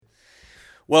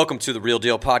Welcome to the Real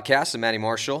Deal Podcast. I'm Matty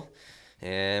Marshall.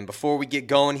 And before we get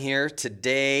going here,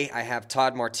 today I have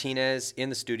Todd Martinez in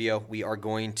the studio. We are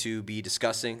going to be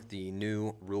discussing the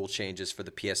new rule changes for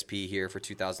the PSP here for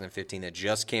 2015 that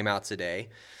just came out today.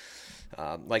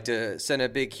 I'd like to send a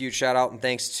big, huge shout out and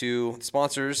thanks to the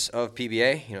sponsors of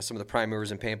PBA, some of the prime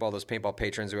movers in paintball, those paintball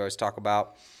patrons we always talk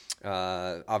about.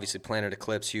 Obviously, Planet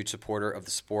Eclipse, huge supporter of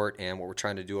the sport and what we're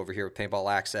trying to do over here with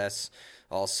Paintball Access.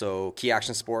 Also, Key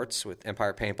Action Sports with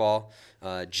Empire Paintball,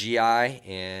 GI,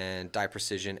 and Die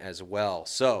Precision as well.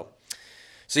 So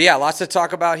yeah, lots to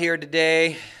talk about here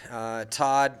today.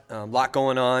 Todd, a lot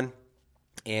going on.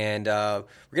 And we're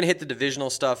going to hit the divisional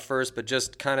stuff first, but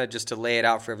just to lay it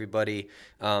out for everybody,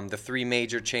 the three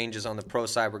major changes on the pro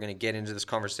side, we're going to get into this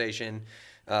conversation.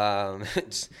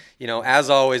 As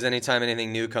always, anytime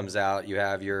anything new comes out, you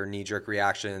have your knee-jerk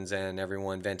reactions and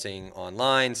everyone venting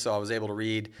online. So I was able to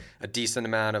read a decent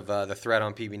amount of the thread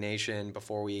on PB Nation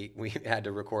before we had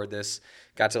to record this.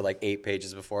 Got to like 8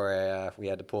 pages before I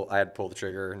had to pull the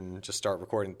trigger and just start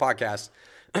recording the podcast.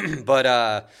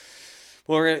 But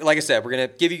like I said, we're going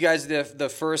to give you guys the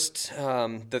first,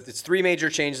 it's three major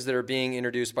changes that are being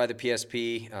introduced by the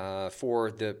PSP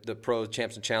for the Pro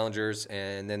Champs and Challengers,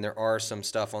 and then there are some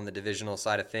stuff on the divisional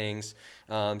side of things.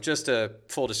 Just a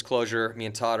full disclosure, me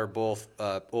and Todd are both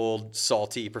old,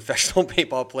 salty professional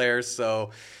paintball players, so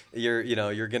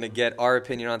you're going to get our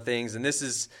opinion on things, and this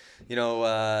is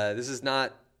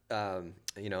not...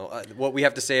 what we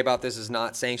have to say about this is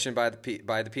not sanctioned by the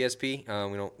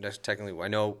PSP. We don't technically. I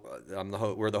know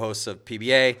we're the hosts of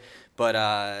PBA, but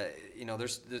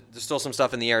there's still some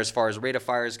stuff in the air as far as rate of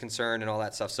fire is concerned and all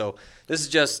that stuff. So this is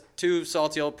just two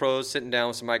salty old pros sitting down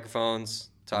with some microphones.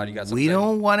 Todd, you got something? We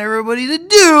don't want everybody to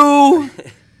do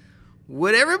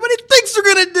what everybody thinks they're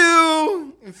gonna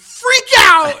do. Freak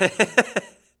out.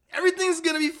 Everything's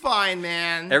going to be fine,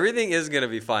 man. Everything is going to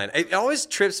be fine. It always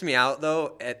trips me out,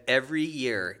 though, at every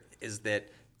year, is that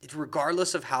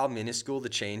regardless of how minuscule the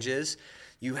change is,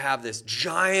 you have this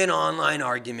giant online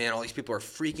argument. All these people are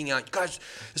freaking out. You guys,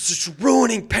 this is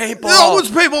ruining paintball. No,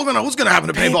 what's going to happen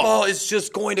to paintball? Paintball is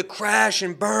just going to crash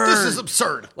and burn. This is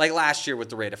absurd. Like last year with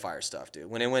the rate of fire stuff, dude.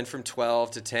 When it went from 12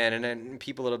 to 10, and then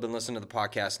people that have been listening to the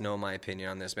podcast know my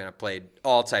opinion on this, man. I've played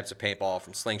all types of paintball,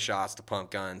 from slingshots to pump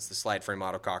guns, the slide frame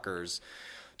autocockers,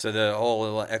 to the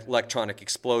whole electronic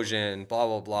explosion, blah,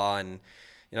 blah, blah. And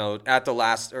at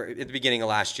the beginning of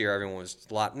last year, everyone was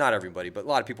not everybody, but a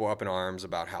lot of people were up in arms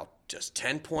about how just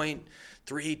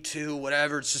 10.32,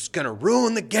 whatever, it's just going to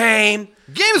ruin the game.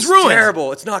 Game's ruined.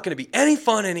 Terrible. It's not going to be any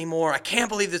fun anymore. I can't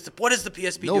believe this. What is the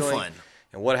PSP doing? No fun.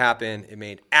 And what happened? It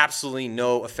made absolutely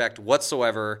no effect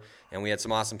whatsoever, and we had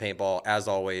some awesome paintball. As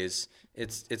always,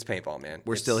 it's paintball, man.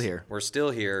 We're still here. We're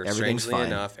still here. Everything's Strangely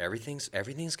fine. enough, everything's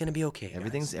going to be okay,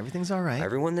 guys. Everything's all right.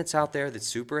 Everyone that's out there that's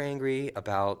super angry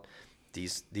about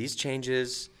these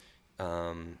changes,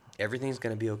 everything's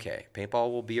going to be okay. Paintball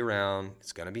will be around.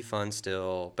 It's going to be fun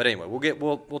still. But anyway,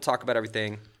 we'll talk about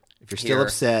everything. If you're still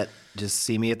upset, just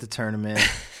see me at the tournament.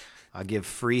 I'll give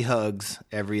free hugs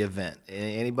every event.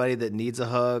 Anybody that needs a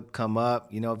hug, come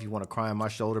up. If you want to cry on my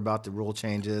shoulder about the rule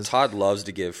changes. Todd loves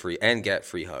to give free and get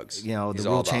free hugs. The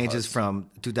rule changes from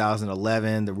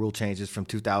 2011, the rule changes from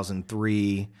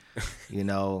 2003.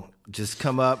 Just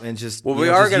come up and just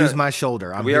use my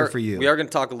shoulder. I'm here for you. We are going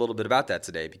to talk a little bit about that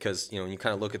today because, you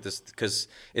kind of look at this because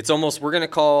it's almost, we're going to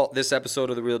call this episode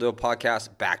of the Real Deal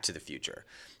Podcast Back to the Future,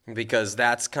 because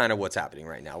that's kind of what's happening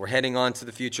right now. We're heading on to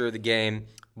the future of the game,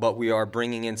 but we are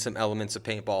bringing in some elements of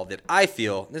paintball that I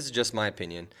feel, this is just my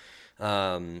opinion,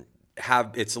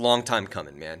 it's a long time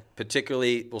coming, man.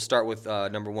 Particularly, we'll start with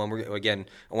number one. I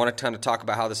want to kind of talk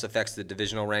about how this affects the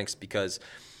divisional ranks, because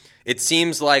it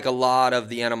seems like a lot of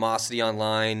the animosity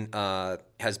online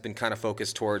has been kind of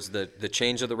focused towards the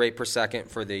change of the rate per second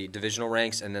for the divisional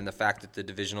ranks, and then the fact that the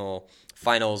divisional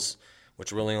finals,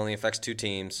 which really only affects 2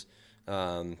 teams,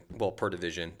 per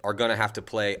division, are going to have to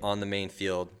play on the main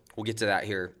field. We'll get to that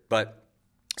here. But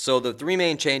so the 3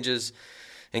 main changes,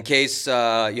 in case you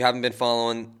haven't been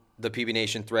following the PB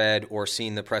Nation thread or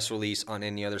seen the press release on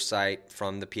any other site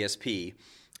from the PSP,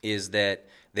 is that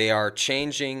they are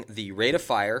changing the rate of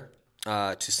fire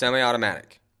to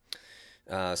semi-automatic.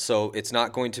 So it's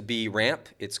not going to be ramp.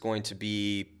 It's going to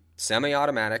be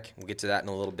semi-automatic. We'll get to that in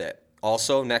a little bit.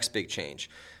 Also, next big change.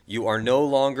 You are no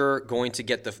longer going to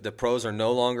get the pros are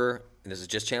no longer, and this is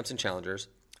just champs and challengers,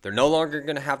 they're no longer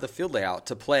going to have the field layout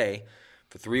to play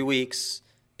for 3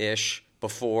 weeks-ish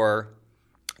before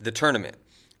the tournament.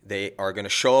 They are going to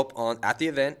show up at the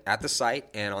event, at the site,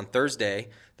 and on Thursday,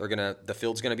 the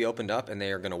field's going to be opened up, and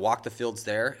they are going to walk the fields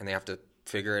there, and they have to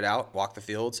figure it out, walk the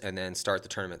fields, and then start the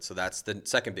tournament. So that's the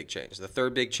second big change. The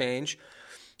third big change,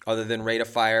 other than rate of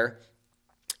fire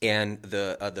and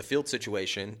the field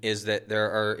situation, is that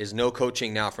there is no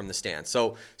coaching now from the stands.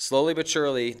 So slowly but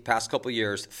surely, the past couple of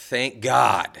years, thank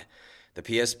God, the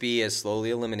PSP has slowly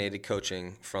eliminated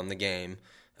coaching from the game.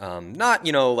 Not,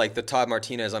 like the Todd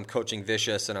Martinez, I'm coaching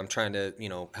vicious and I'm trying to,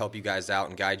 help you guys out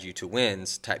and guide you to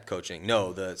wins type coaching.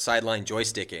 No, the sideline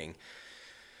joysticking,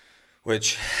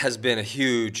 which has been a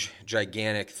huge,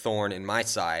 gigantic thorn in my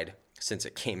side since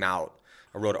it came out.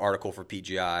 I wrote an article for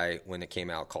PGI when it came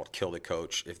out called Kill the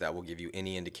Coach, if that will give you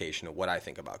any indication of what I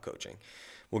think about coaching.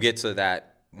 We'll get to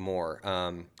that more.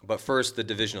 But first, the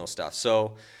divisional stuff.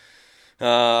 So,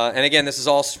 and again, this is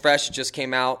all fresh. It just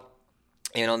came out.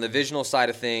 And on the divisional side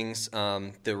of things,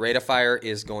 the rate of fire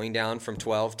is going down from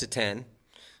 12 to 10.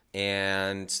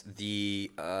 And the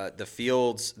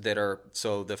fields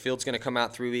the field's going to come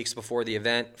out 3 weeks before the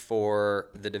event for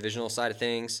the divisional side of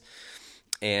things.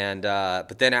 And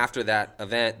but then after that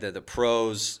event, the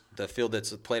pros, the field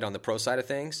that's played on the pro side of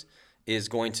things is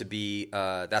going to be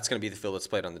that's going to be the field that's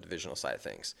played on the divisional side of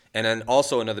things. And then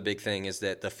also another big thing is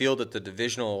that the field that the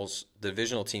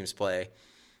divisional teams play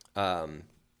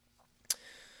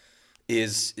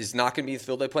is not going to be the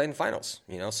field they play in finals.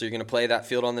 So you're going to play that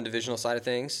field on the divisional side of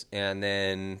things, and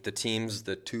then the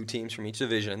two teams from each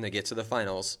division that get to the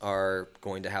finals are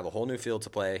going to have a whole new field to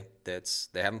play they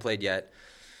haven't played yet.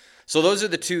 So those are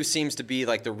the two seems to be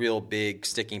like the real big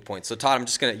sticking points. So Todd,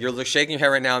 you're shaking your head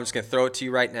right now. I'm just going to throw it to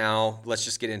you right now. Let's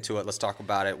just get into it. Let's talk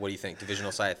about it. What do you think?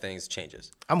 Divisional side of things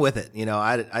changes. I'm with it.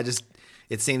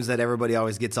 It seems that everybody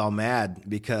always gets all mad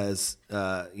because,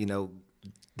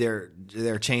 there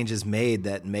are changes made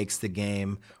that makes the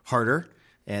game harder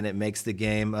and it makes the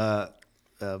game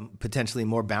potentially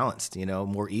more balanced,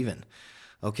 more even.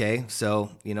 Okay,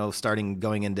 so,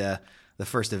 going into the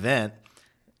first event,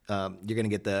 you're going to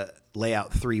get the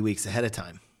layout 3 weeks ahead of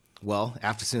time. Well,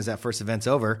 as soon as that first event's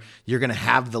over, you're going to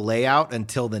have the layout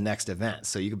until the next event.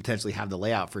 So you could potentially have the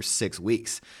layout for 6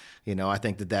 weeks. I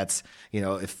think that's,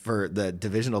 if for the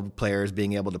divisional players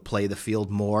being able to play the field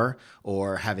more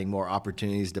or having more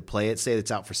opportunities to play it, say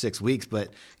it's out for 6 weeks, but,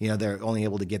 they're only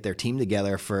able to get their team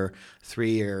together for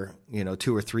 3 or,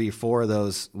 2 or 3 or 4 of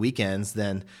those weekends,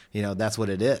 then, that's what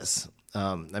it is.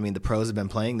 The pros have been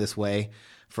playing this way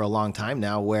for a long time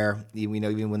now where,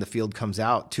 even when the field comes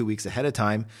out 2 weeks ahead of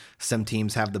time, some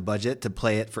teams have the budget to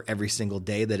play it for every single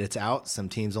day that it's out. Some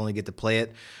teams only get to play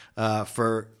it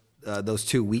for those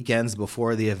 2 weekends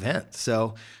before the event.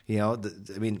 So,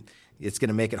 it's going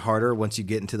to make it harder once you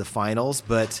get into the finals,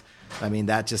 but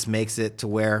that just makes it to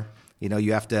where,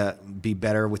 you have to be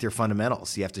better with your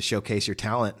fundamentals. You have to showcase your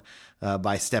talent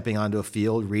by stepping onto a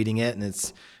field, reading it, and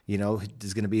it's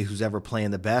going to be who's ever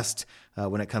playing the best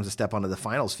when it comes to step onto the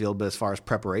finals field. But as far as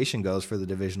preparation goes for the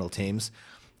divisional teams,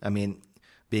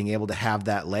 being able to have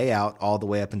that layout all the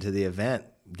way up into the event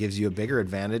gives you a bigger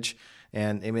advantage.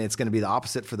 And it's going to be the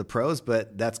opposite for the pros,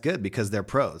 but that's good because they're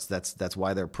pros. That's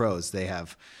why they're pros. They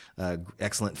have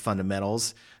excellent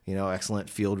fundamentals, excellent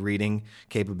field reading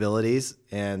capabilities.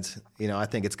 And, I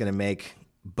think it's going to make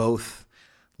both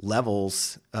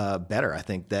levels better. I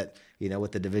think that,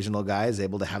 with the divisional guys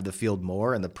able to have the field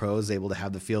more and the pros able to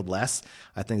have the field less,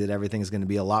 I think that everything is going to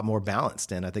be a lot more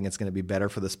balanced, and I think it's going to be better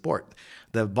for the sport.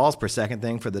 The balls per second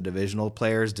thing for the divisional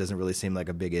players doesn't really seem like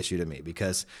a big issue to me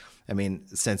because,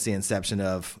 since the inception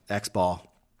of X-Ball,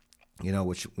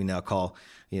 which we now call,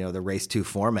 the Race 2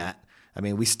 format,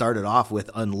 we started off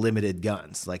with unlimited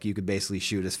guns. Like you could basically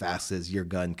shoot as fast as your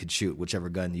gun could shoot, whichever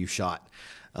gun you shot.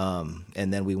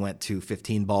 And then we went to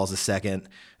 15 balls a second.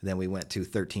 Then we went to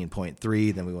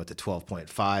 13.3. Then we went to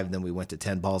 12.5. Then we went to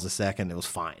 10 balls a second. It was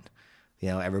fine.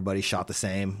 Everybody shot the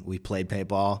same. We played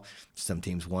paintball. Some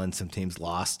teams won, some teams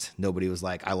lost. Nobody was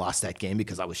like, I lost that game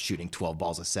because I was shooting 12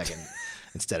 balls a second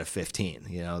instead of 15.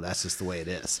 That's just the way it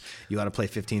is. You want to play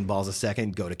 15 balls a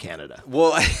second, go to Canada.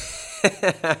 Well,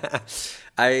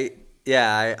 I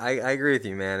agree with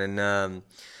you, man. And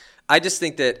I just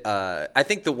think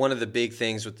that one of the big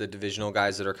things with the divisional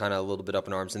guys that are kind of a little bit up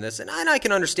in arms in this, and I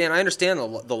can understand. I understand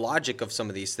the logic of some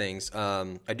of these things.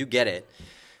 I do get it.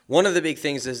 One of the big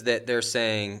things is that they're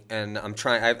saying, and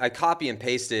I copy and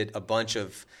pasted a bunch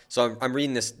of. So I'm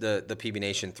reading the PB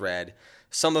Nation thread.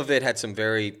 Some of it had some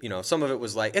very, some of it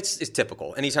was like, it's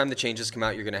typical. Anytime the changes come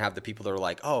out, you're going to have the people that are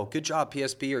like, oh, good job,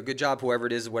 PSP, or good job, whoever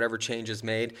it is, whatever change is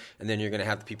made. And then you're going to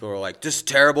have the people who are like, this is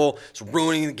terrible. It's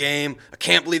ruining the game. I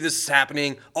can't believe this is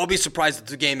happening. I'll be surprised if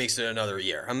the game makes it another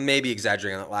year. I'm maybe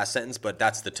exaggerating on that last sentence, but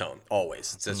that's the tone,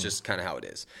 always. That's just kind of how it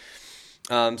is.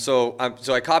 So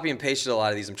I copy and pasted a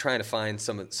lot of these. I'm trying to find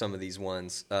some of these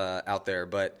ones out there,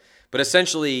 but But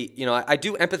essentially, I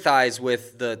do empathize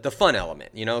with the fun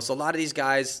element, So a lot of these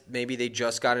guys, maybe they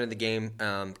just got into the game.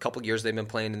 A couple of years they've been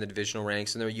playing in the divisional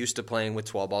ranks, and they're used to playing with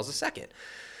 12 balls a second.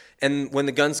 And when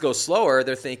the guns go slower,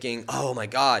 they're thinking, "Oh my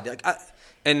God!"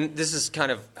 And this is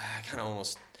I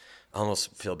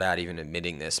almost feel bad even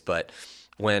admitting this, but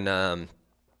when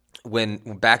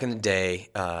back in the day,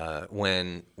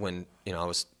 when I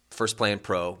was first playing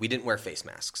pro, we didn't wear face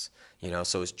masks,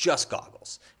 so it was just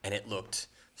goggles, and it looked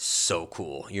so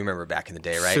cool. You remember back in the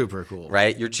day, right? Super cool.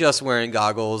 Right? You're just wearing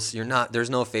goggles. There's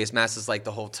no face mask. It's like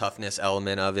the whole toughness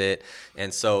element of it.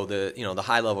 And so the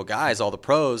high level guys, all the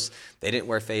pros, they didn't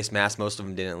wear face masks. Most of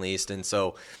them didn't, at least. And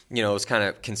so, it was kind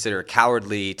of considered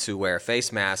cowardly to wear a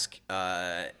face mask.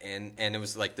 And it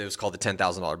was called the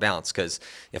 $10,000 bounce, because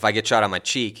if I get shot on my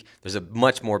cheek, there's a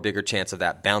much more bigger chance of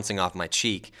that bouncing off my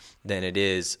cheek than it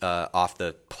is off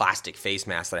the plastic face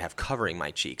mask that I have covering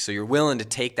my cheek. So you're willing to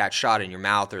take that shot in your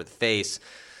mouth or the face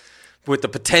with the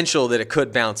potential that it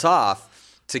could bounce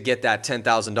off to get that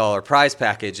 $10,000 prize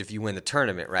package if you win the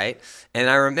tournament, right? And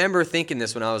I remember thinking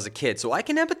this when I was a kid. So I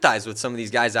can empathize with some of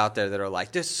these guys out there that are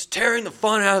like, "This is tearing the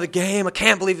fun out of the game. I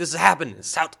can't believe this is happening.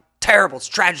 It's terrible. It's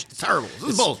tragic. It's terrible.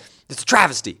 It's a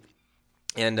travesty."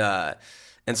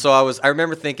 And so I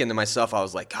remember thinking to myself, I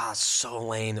was like, "God, it's so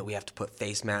lame that we have to put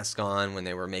face masks on," when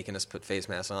they were making us put face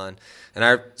masks on. And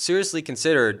I seriously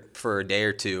considered for a day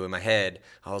or two in my head,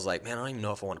 I was like, "Man, I don't even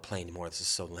know if I want to play anymore. This is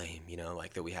so lame,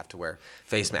 that we have to wear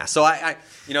face masks." So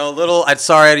I'm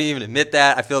sorry I didn't even admit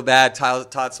that. I feel bad.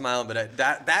 Todd's smiling, but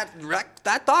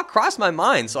that thought crossed my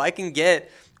mind. So I can get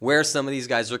where some of these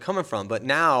guys are coming from. But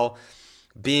now,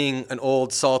 being an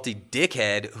old salty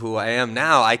dickhead who I am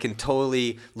now, I can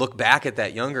totally look back at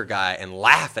that younger guy and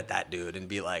laugh at that dude and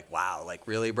be like, "Wow, like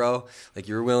really, bro? Like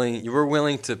you were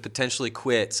willing to potentially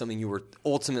quit something you were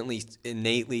ultimately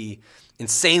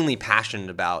insanely passionate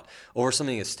about over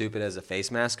something as stupid as a face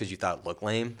mask because you thought it looked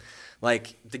lame."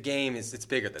 Like the game it's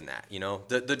bigger than that,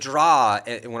 The draw,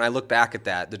 when I look back at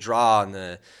that, the draw and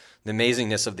the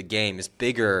amazingness of the game is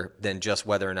bigger than just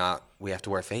whether or not we have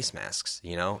to wear face masks,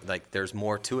 Like there's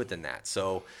more to it than that.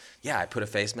 So yeah, I put a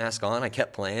face mask on, I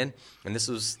kept playing, and this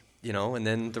was, and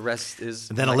then the rest is.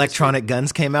 And then electronic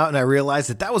guns came out, and I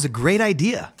realized that was a great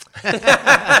idea.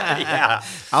 Yeah.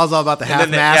 I was all about the half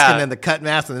mask and then the cut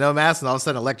mask and the no mask, and all of a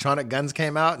sudden electronic guns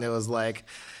came out, and it was like,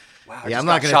 wow, yeah, I'm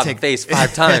not going to take the face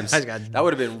 5 times. That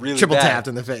would have been really triple bad. tapped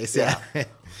in the face. Yeah.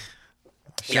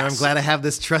 Sure, Yes. I'm glad I have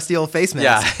this trusty old face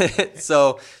mask. Yeah.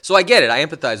 So I get it. I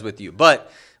empathize with you.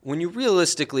 But when you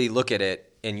realistically look at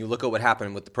it and you look at what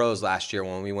happened with the pros last year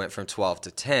when we went from 12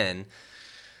 to 10,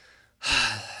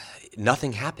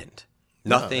 nothing happened.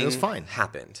 Nothing it was fine.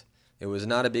 happened. It was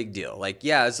not a big deal. Like,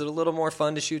 yeah, is it a little more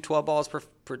fun to shoot 12 balls per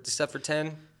except for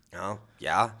 10? No.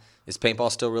 Yeah. Is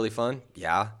paintball still really fun?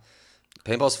 Yeah.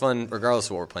 Paintball's fun regardless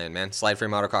of what we're playing, man. Slide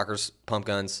frame autocockers, pump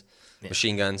guns,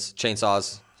 machine guns,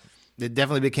 chainsaws. It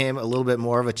definitely became a little bit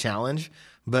more of a challenge,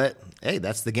 but hey,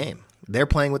 that's the game. They're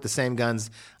playing with the same guns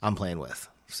I'm playing with,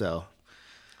 so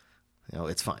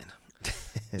it's fine.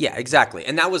 Yeah, exactly.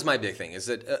 And that was my big thing, is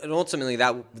that ultimately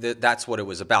that's what it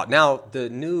was about. Now, the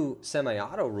new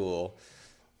semi-auto rule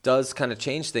does kind of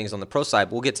change things on the pro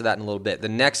side. We'll get to that in a little bit. The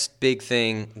next big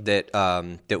thing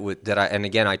and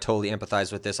again, I totally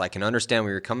empathize with this. I can understand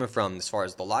where you're coming from as far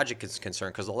as the logic is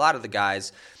concerned, because a lot of the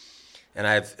guys. And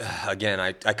I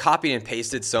copied and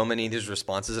pasted so many of these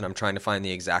responses, and I'm trying to find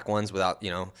the exact ones without,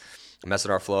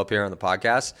 messing our flow up here on the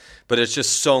podcast. But it's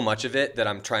just so much of it that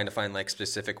I'm trying to find like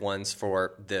specific ones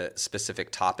for the specific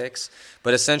topics.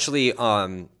 But essentially,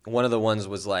 one of the ones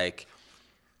was like,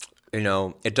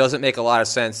 it doesn't make a lot of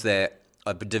sense that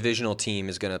a divisional team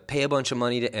is going to pay a bunch of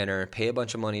money to enter, pay a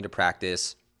bunch of money to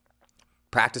practice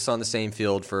on the same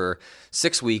field for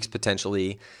 6 weeks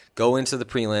potentially, go into the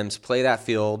prelims, play that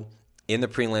field in the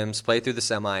prelims, play through the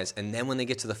semis, and then when they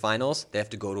get to the finals, they have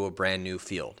to go to a brand new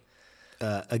field.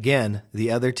 Again,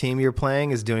 the other team you're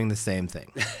playing is doing the same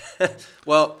thing.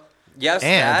 Well, yes,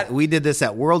 and we did this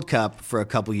at World Cup for a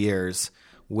couple years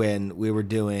when we were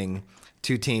doing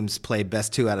 2 teams play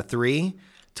best 2 out of 3,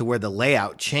 to where the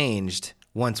layout changed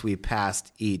once we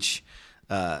passed each,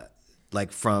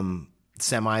 like from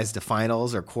semis to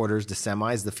finals or quarters to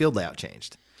semis, the field layout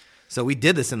changed. So we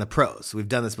did this in the pros. We've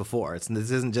done this before.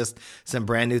 This isn't just some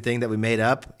brand new thing that we made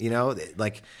up.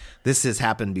 Like this has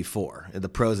happened before. The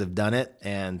pros have done it,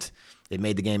 and it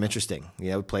made the game interesting.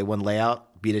 We play one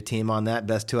layout, beat a team on that,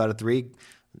 best 2 out of 3.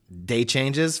 Day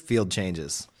changes, field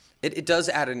changes. It does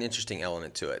add an interesting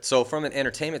element to it. So from an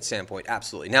entertainment standpoint,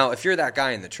 absolutely. Now, if you're that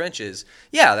guy in the trenches,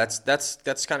 yeah, that's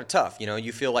kind of tough.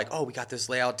 You feel like, oh, we got this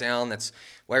layout down. That's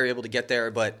why we're able to get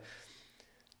there. But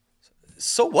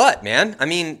So what, man? I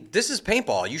mean, this is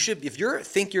paintball. You should, if you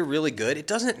think you're really good, it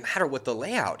doesn't matter what the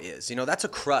layout is. That's a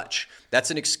crutch.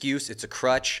 That's an excuse. It's a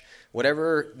crutch.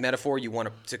 Whatever metaphor you want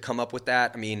to come up with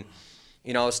that. I mean,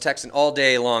 I was texting all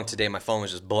day long today. My phone was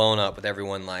just blown up with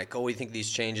everyone like, oh, what do you think of these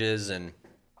changes? And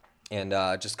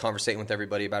just conversating with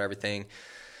everybody about everything.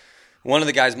 One of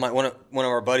the guys, one of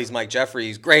our buddies, Mike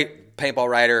Jeffries, great paintball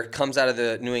rider, comes out of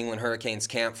the New England Hurricanes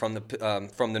camp from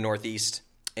the Northeast.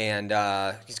 And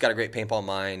he's got a great paintball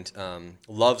mind,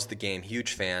 loves the game,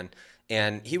 huge fan.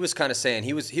 And he was kind of saying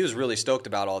he was really stoked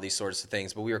about all these sorts of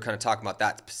things, but we were kind of talking about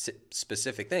that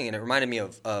specific thing. And it reminded me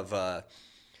of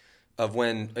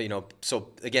when, so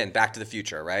again, Back to the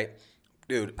Future, right?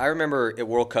 Dude, I remember at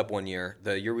World Cup one year,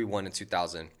 the year we won in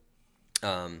 2000,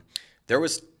 there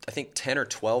was, I think, 10 or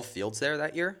 12 fields there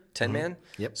that year, 10-man.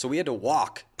 Yep. So we had to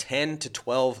walk 10 to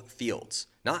 12 fields.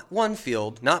 Not one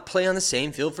field, not play on the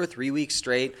same field for 3 weeks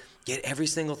straight, get every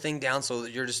single thing down so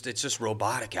that it's just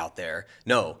robotic out there.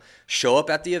 No, show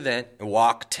up at the event and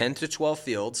walk 10 to 12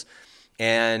 fields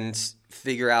and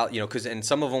figure out, and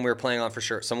some of them we were playing on for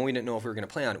sure. Some we didn't know if we were going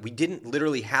to play on. We didn't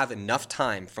literally have enough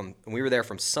time we were there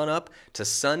from sun up to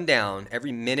sundown.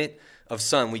 Every minute of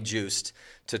sun we juiced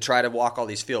to try to walk all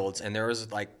these fields. And there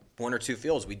was like 1 or 2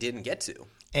 fields we didn't get to.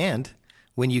 And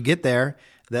when you get there,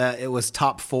 it was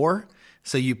top 4.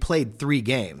 So you played 3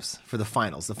 games for the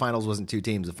finals. The finals wasn't 2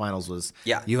 teams. The finals was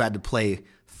you had to play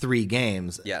 3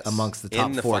 games amongst the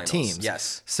top 4 finals. teams.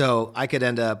 Yes. So you could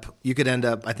end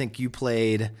up, I think you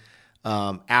played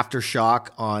Aftershock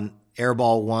on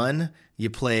Airball 1.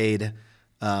 You played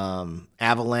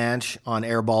Avalanche on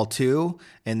Airball 2.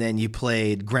 And then you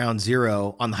played Ground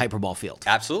Zero on the Hyperball field.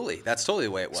 Absolutely. That's totally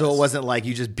the way it was. So it wasn't like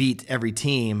you just beat every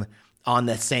team on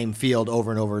that same field over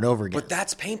and over and over again. But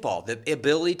that's paintball, the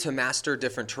ability to master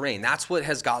different terrain. That's what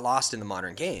has got lost in the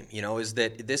modern game, is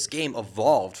that this game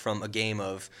evolved from a game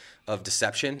of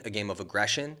deception, a game of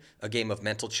aggression, a game of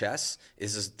mental chess.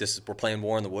 We're playing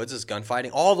War in the Woods, is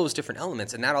gunfighting, all those different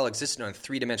elements, and that all existed on a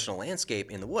 3-dimensional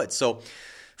landscape in the woods. So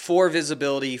for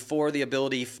visibility, for the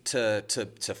ability to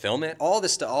film it, all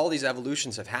these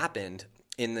evolutions have happened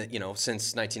in the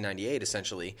since 1998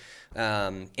 essentially,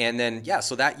 and then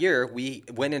so that year we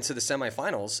went into the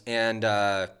semifinals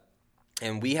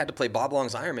and we had to play Bob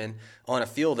Long's Ironman on a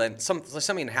field, and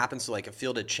something happened, so like a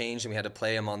field had changed and we had to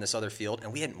play him on this other field,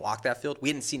 and we hadn't walked that field, we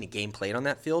hadn't seen a game played on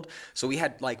that field, so we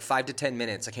had like 5 to 10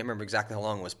 minutes, I can't remember exactly how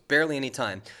long it was, barely any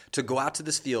time to go out to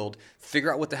this field,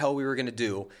 figure out what the hell we were going to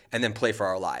do, and then play for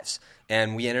our lives.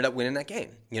 And we ended up winning that game,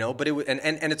 But it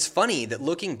and it's funny that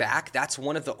looking back, that's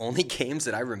one of the only games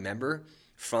that I remember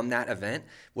from that event,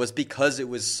 was because it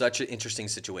was such an interesting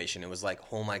situation. It was like,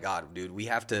 oh my God, dude, we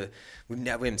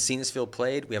haven't seen this field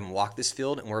played, we haven't walked this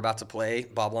field, and we're about to play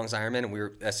Bob Long's Ironman, and we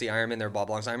were SC Ironman, they're Bob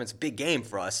Long's Ironman. It's a big game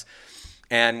for us,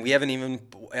 and we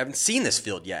haven't seen this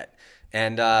field yet,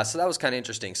 and so that was kind of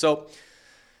interesting. So.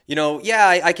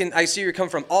 I see where you're coming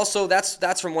from. Also,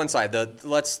 that's from one side.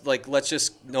 Let's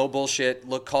just no bullshit.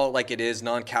 Call it like it is.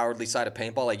 Non-cowardly side of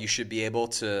paintball. Like, you should be able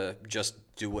to just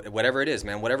do whatever it is,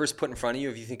 man. Whatever's put in front of you.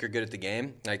 If you think you're good at the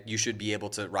game, like, you should be able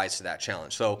to rise to that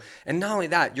challenge. So, and not only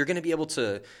that, you're going to be able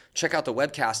to check out the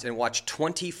webcast and watch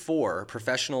 24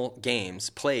 professional games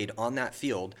played on that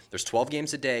field. There's 12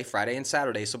 games a day, Friday and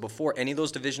Saturday. So before any of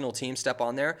those divisional teams step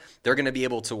on there, they're going to be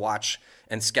able to watch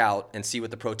and scout and see what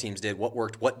the pro teams did, what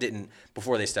worked, what didn't,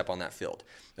 before they step on that field.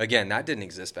 Again, that didn't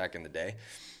exist back in the day.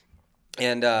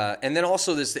 And then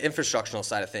also there's the infrastructural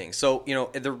side of things. So,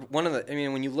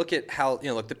 when you look at how,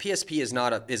 look, the PSP is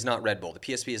not Red Bull. The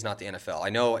PSP is not the NFL. I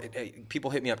know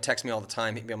people hit me up, text me all the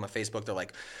time, hit me on my Facebook. They're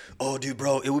like, oh, dude,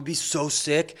 bro, it would be so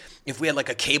sick if we had like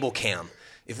a cable cam.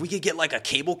 If we could get like a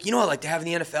cable, I'd like to have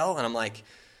in the NFL. And I'm like,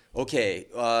 okay,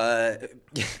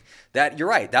 that you're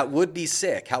right. That would be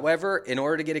sick. However, in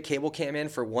order to get a cable cam in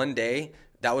for one day,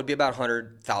 that would be about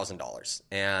 $100,000,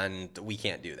 and we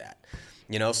can't do that.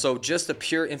 So just the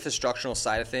pure infrastructural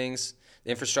side of things,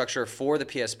 the infrastructure for the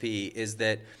PSP is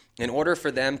that in order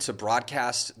for them to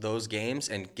broadcast those games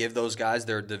and give those guys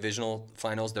their divisional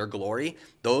finals, their glory,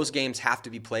 those games have to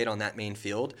be played on that main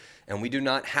field. And we do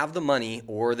not have the money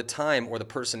or the time or the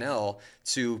personnel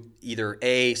to either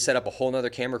A, set up a whole nother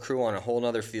camera crew on a whole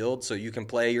nother field so you can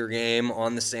play your game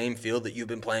on the same field that you've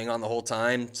been playing on the whole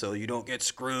time so you don't get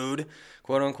screwed,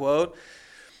 quote unquote.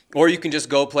 Or you can just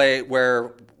go play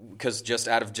because just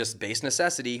out of just base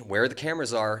necessity, where the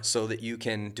cameras are so that you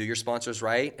can do your sponsors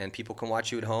right and people can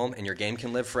watch you at home and your game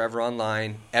can live forever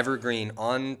online, evergreen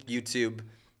on YouTube,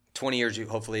 20 years,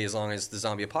 hopefully, as long as the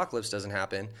zombie apocalypse doesn't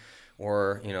happen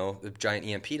or, the giant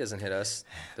EMP doesn't hit us.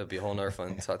 That'll be a whole nother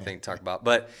fun thing to talk about.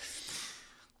 But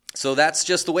So that's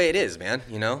just the way it is, man,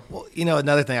 you know? Well,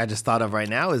 another thing I just thought of right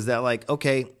now is that, like,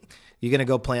 okay, you're going to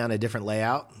go play on a different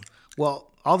layout.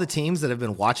 Well, all the teams that have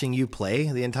been watching you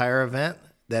play the entire event,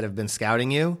 that have been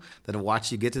scouting you, that have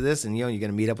watched you get to this, and you're going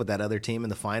to meet up with that other team in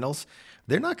the finals,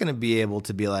 they're not going to be able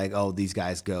to be like, oh, these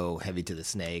guys go heavy to the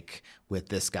snake with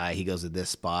this guy. He goes to this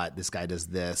spot. This guy does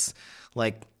this.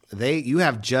 Like, you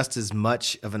have just as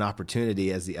much of an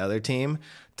opportunity as the other team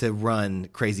to run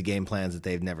crazy game plans that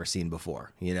they've never seen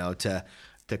before, to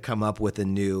come up with a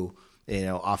new,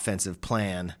 offensive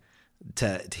plan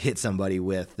to hit somebody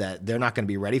with that they're not going to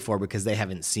be ready for because they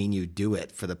haven't seen you do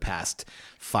it for the past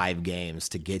 5 games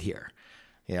to get here.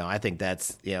 I think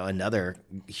that's, another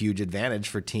huge advantage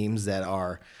for teams that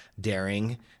are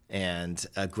daring and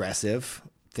aggressive,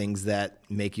 things that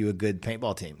make you a good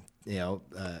paintball team,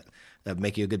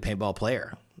 make you a good paintball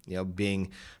player,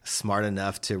 being smart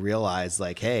enough to realize,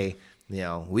 like, hey,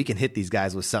 we can hit these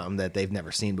guys with something that they've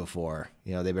never seen before.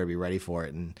 They better be ready for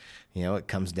it. And, it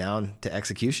comes down to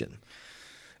execution.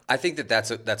 I think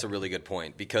that's a really good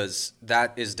point, because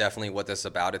that is definitely what this is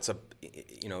about. It's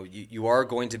you are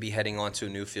going to be heading onto a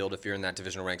new field if you're in that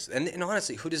divisional ranks. And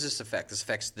honestly, who does this affect? This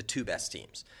affects the 2 best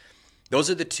teams. Those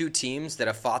are the 2 teams that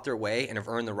have fought their way and have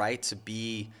earned the right to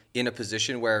be in a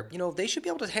position where, they should be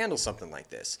able to handle something like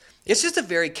this. It's just a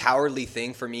very cowardly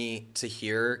thing for me to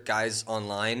hear guys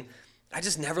online. I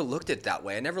just never looked at it that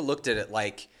way. I never looked at it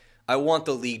like, I want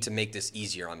the league to make this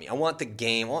easier on me. I want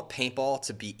paintball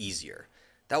to be easier.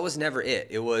 That was never it.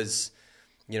 It was,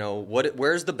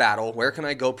 where's the battle? Where can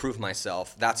I go prove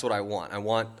myself? That's what I want. I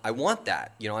want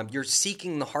that. You're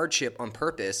seeking the hardship on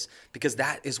purpose because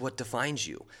that is what defines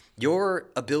you. Your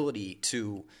ability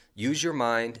to use your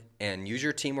mind and use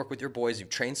your teamwork with your boys. You've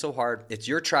trained so hard. It's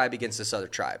your tribe against this other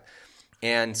tribe.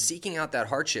 And seeking out that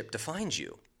hardship defines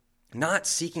you. Not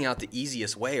seeking out the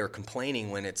easiest way or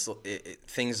complaining when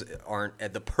things aren't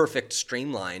at the perfect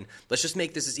streamline. Let's just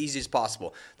make this as easy as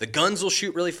possible. The guns will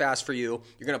shoot really fast for you.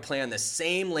 You're going to play on the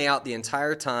same layout the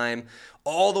entire time,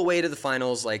 all the way to the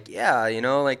finals. Like, yeah,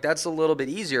 that's a little bit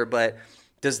easier, but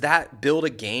does that build a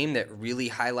game that really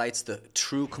highlights the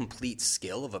true complete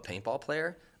skill of a paintball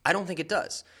player? I don't think it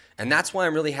does. And that's why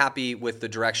I'm really happy with the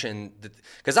direction.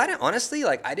 Because I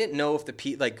didn't know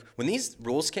if when these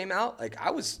rules came out,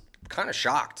 I was kind of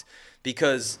shocked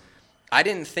because I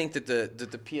didn't think that the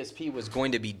PSP was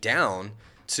going to be down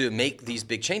to make these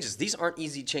big changes. These aren't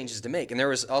easy changes to make. And there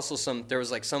was also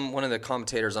one of the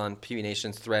commentators on PB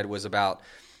Nation's thread was about,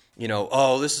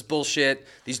 this is bullshit.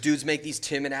 These dudes make these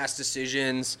timid ass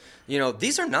decisions.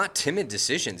 These are not timid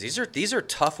decisions. These are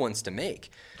tough ones to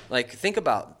make. Like, think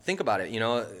about it,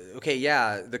 okay,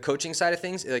 yeah, the coaching side of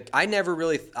things, I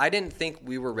didn't think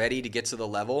we were ready to get to the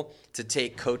level to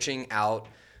take coaching out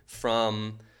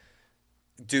from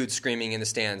dudes screaming in the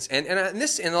stands. And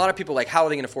a lot of people how are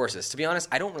they going to force this? To be honest,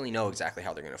 I don't really know exactly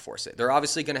how they're going to force it. They're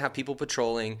obviously going to have people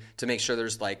patrolling to make sure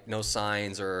there's no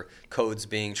signs or codes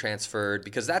being transferred,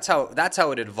 because that's how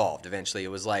it had evolved eventually.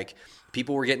 It was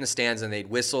people were getting in the stands and they'd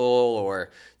whistle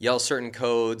or yell certain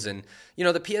codes. And,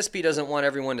 the PSP doesn't want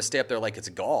everyone to stay up there like it's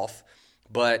golf,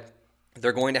 but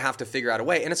they're going to have to figure out a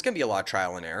way, and it's going to be a lot of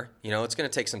trial and error. It's going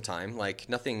to take some time.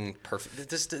 Nothing perfect.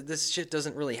 This shit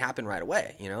doesn't really happen right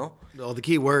away. Well, the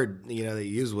key word that you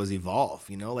used was evolve.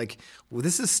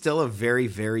 This is still a very,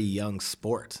 very young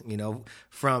sport.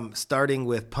 From starting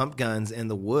with pump guns in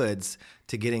the woods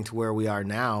to getting to where we are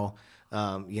now.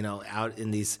 Out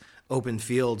in these open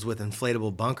fields with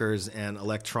inflatable bunkers and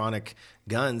electronic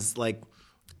guns.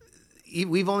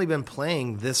 We've only been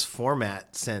playing this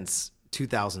format since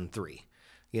 2003,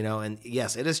 and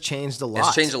yes, it has changed a lot.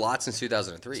 It's changed a lot since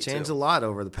 2003. It's changed a lot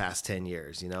over the past 10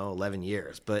 years, 11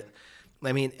 years. But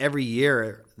every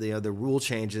year, the rule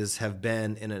changes have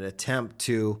been in an attempt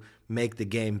to make the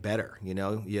game better.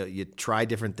 You try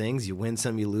different things, you win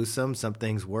some, you lose some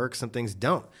things work, some things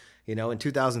don't. In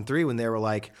 2003, when they were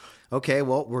like, okay,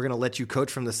 well, we're going to let you coach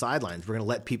from the sidelines. We're going to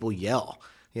let people yell.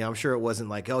 I'm sure it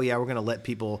wasn't oh, yeah, we're going to let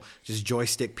people just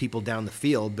joystick people down the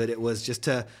field, but it was just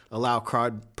to allow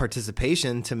crowd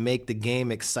participation, to make the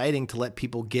game exciting, to let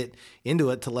people get into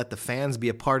it, to let the fans be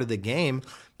a part of the game.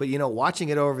 But, watching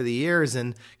it over the years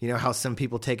and, how some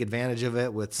people take advantage of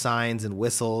it with signs and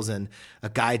whistles and a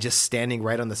guy just standing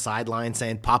right on the sideline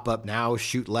saying, pop up now,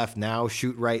 shoot left now,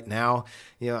 shoot right now.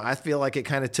 I feel like it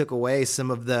kind of took away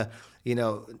some of the,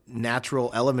 natural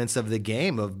elements of the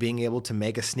game of being able to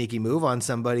make a sneaky move on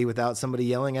somebody without somebody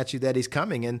yelling at you that he's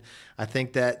coming. And I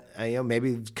think that,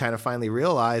 maybe kind of finally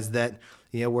realized that,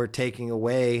 we're taking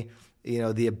away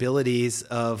the abilities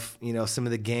of, some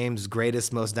of the game's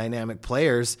greatest, most dynamic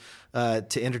players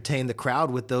to entertain the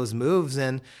crowd with those moves.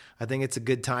 And I think it's a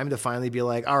good time to finally be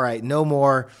like, all right, no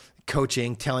more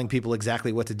coaching, telling people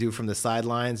exactly what to do from the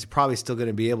sidelines. You're probably still going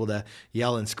to be able to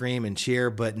yell and scream and cheer,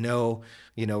 but no,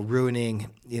 ruining,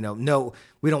 no,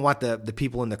 we don't want the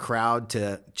people in the crowd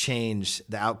to change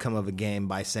the outcome of a game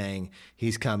by saying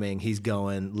he's coming, he's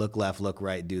going, look left, look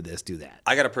right, do this, do that.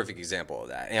 I got a perfect example of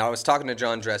that. And I was talking to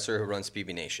John Dresser, who runs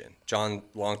PB Nation. John,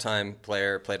 longtime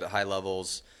player, played at high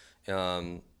levels.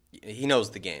 He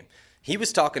knows the game. He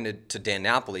was talking to Dan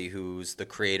Napoli, who's the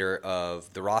creator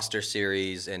of the roster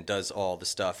series and does all the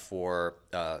stuff for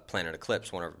Planet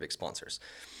Eclipse, one of our big sponsors.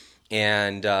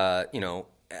 And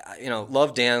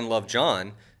love Dan, love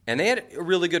John, and they had a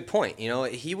really good point.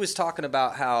 He was talking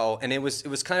about how, and it was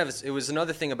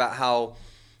another thing about how,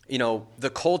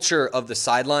 the culture of the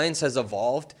sidelines has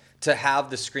evolved to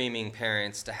have the screaming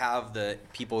parents, to have the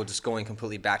people just going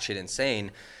completely batshit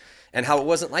insane. And how it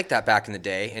wasn't like that back in the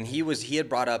day. And he had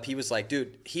brought up, he was like,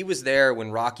 dude, he was there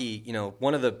when Rocky,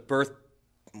 one of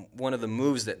the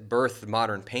moves that birthed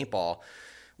modern paintball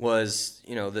was,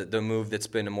 the move that's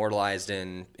been immortalized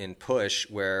in Push,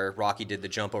 where Rocky did the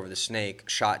jump over the snake,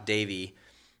 shot Davey,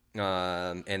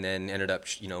 and then ended up,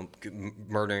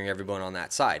 murdering everyone on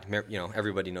that side.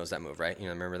 Everybody knows that move, right?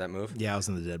 Remember that move? Yeah, I was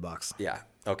in the dead box. Yeah.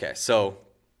 Okay. So,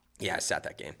 yeah, I sat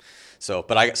that game. So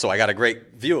I got a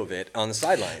great view of it on the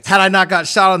sidelines. Had I not got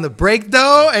shot on the break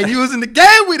though, and you was in the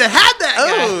game, we'd have had that.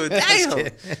 Oh, damn!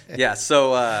 Yeah.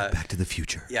 So Back to the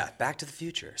Future. Yeah, Back to the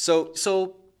Future.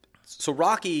 So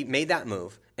Rocky made that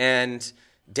move, and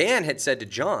Dan had said to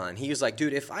John, he was like,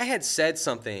 "Dude, if I had said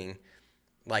something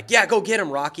like, yeah, go get him,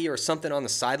 Rocky,' or something on the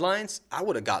sidelines, I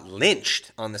would have got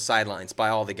lynched on the sidelines by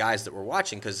all the guys that were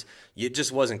watching because it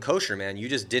just wasn't kosher, man. You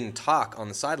just didn't talk on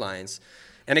the sidelines."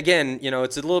 And again,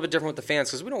 it's a little bit different with the fans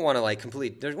because we don't want to we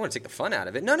want to take the fun out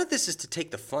of it. None of this is to take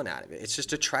the fun out of it. It's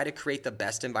just to try to create the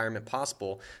best environment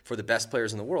possible for the best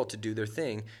players in the world to do their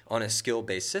thing on a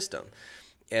skill-based system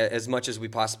as much as we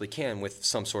possibly can with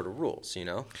some sort of rules,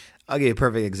 I'll give you a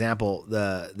perfect example.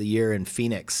 The year in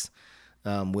Phoenix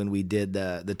when we did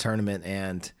the tournament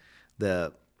and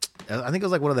I think it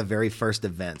was like one of the very first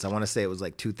events. I want to say it was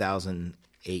like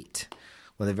 2008.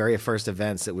 One of the very first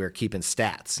events that we were keeping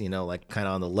stats, like kind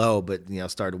of on the low, but,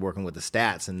 started working with the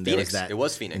stats. And Phoenix. There was that it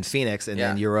was Phoenix. In Phoenix, and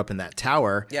then you were up in that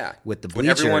tower with the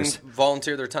bleachers. When everyone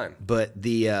volunteered their time. But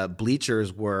the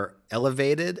bleachers were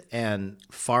elevated and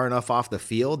far enough off the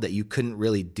field that you couldn't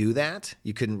really do that.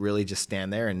 You couldn't really just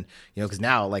stand there. And, because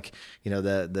now,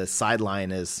 the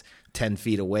sideline is 10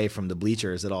 feet away from the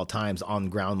bleachers at all times on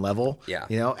ground level.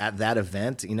 Yeah. At that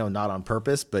event, not on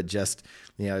purpose, but just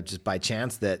by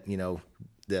chance that,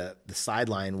 the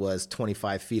sideline was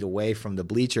 25 feet away from the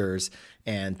bleachers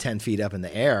and 10 feet up in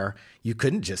the air. You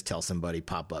couldn't just tell somebody,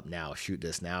 pop up now, shoot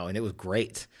this now. And it was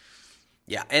great.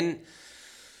 Yeah. And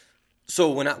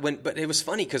so but it was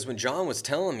funny because when John was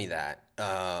telling me that,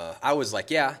 I was like,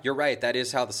 yeah, you're right. That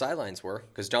is how the sidelines were.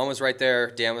 Because John was right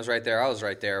there, Dan was right there, I was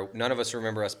right there. None of us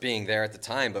remember us being there at the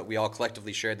time, but we all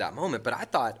collectively shared that moment. But I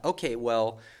thought, okay,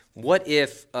 well, what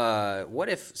if the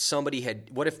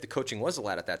coaching was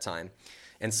allowed at that time?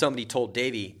 And somebody told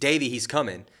Davey, he's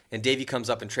coming. And Davey comes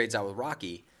up and trades out with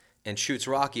Rocky and shoots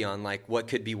Rocky on what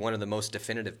could be one of the most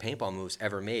definitive paintball moves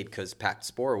ever made because Pat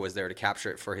Sporer was there to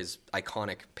capture it for his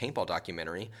iconic paintball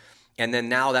documentary. And then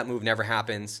now that move never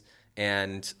happens.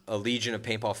 And a legion of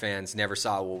paintball fans never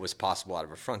saw what was possible out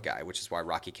of a front guy, which is why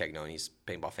Rocky Cagnoni's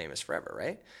paintball famous forever,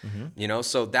 right? Mm-hmm.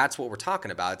 So that's what we're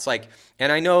talking about. It's like,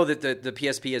 and I know that the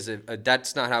PSP is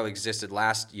that's not how it existed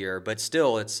last year, but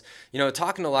still it's,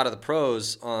 talking to a lot of the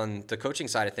pros on the coaching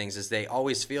side of things is they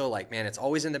always feel like, man, it's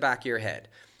always in the back of your head.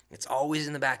 It's always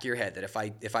in the back of your head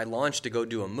that if I launch to go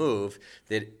do a move,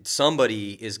 that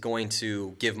somebody is going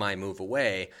to give my move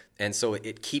away, and so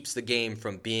it keeps the game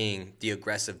from being the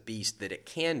aggressive beast that it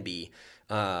can be.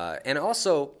 And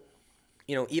also,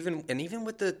 even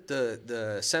with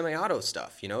the semi-auto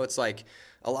stuff, it's like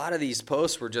a lot of these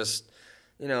posts were just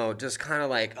kind of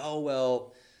like, oh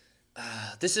well,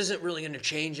 this isn't really going to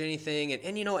change anything,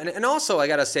 and also I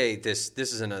gotta say this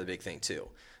is another big thing too,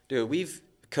 dude.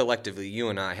 Collectively, you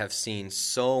and I have seen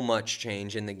so much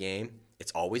change in the game.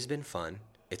 It's always been fun.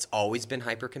 It's always been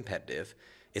hyper competitive.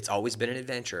 It's always been an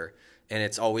adventure, and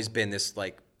it's always been this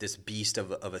beast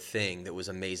of a thing that was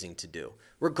amazing to do,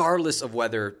 regardless of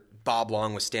whether Bob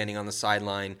Long was standing on the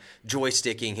sideline,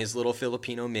 joysticking his little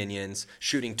Filipino minions,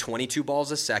 shooting 22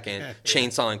 balls a second,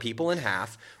 chainsawing people in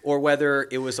half, or whether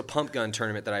it was a pump gun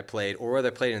tournament that I played, or whether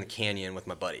I played in the canyon with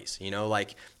my buddies.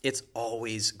 Like it's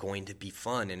always going to be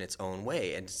fun in its own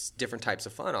way, and it's different types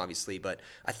of fun, obviously. But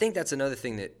I think that's another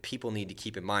thing that people need to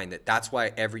keep in mind, that's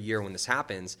why every year when this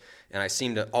happens, and I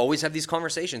seem to always have these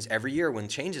conversations every year when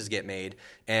changes get made,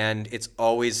 and it's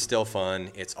always still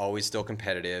fun, it's always still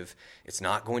competitive, it's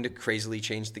not going to crazily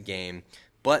change the game.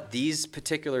 But these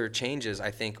particular changes,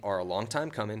 I think, are a long time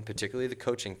coming, particularly the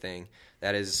coaching thing.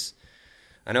 That is,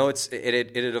 I know it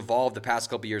had evolved the past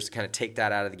couple of years to kind of take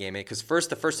that out of the game. Because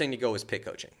the first thing to go was pit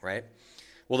coaching, right?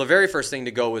 Well, the very first thing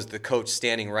to go was the coach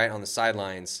standing right on the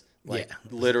sidelines,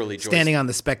 literally standing on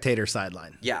the spectator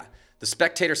sideline. Yeah, the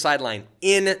spectator sideline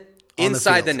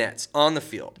inside the nets on the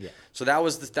field. Yeah. So that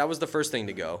was the first thing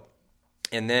to go.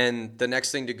 And then the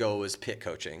next thing to go was pit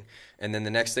coaching. And then the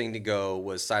next thing to go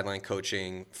was sideline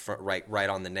coaching right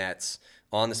on the nets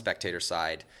on the spectator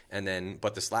side. And then,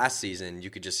 but this last season, you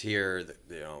could just hear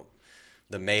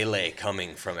the melee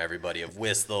coming from everybody of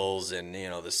whistles and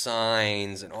the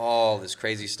signs and all this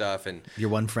crazy stuff. And your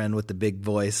one friend with the big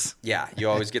voice. Yeah, you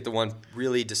always get the one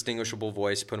really distinguishable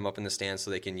voice. Put them up in the stands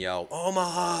so they can yell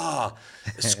Omaha,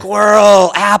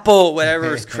 squirrel, apple,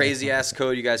 whatever crazy ass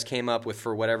code you guys came up with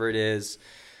for whatever it is.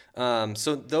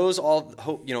 So those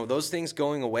those things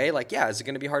going away, is it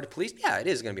going to be hard to police? Yeah, it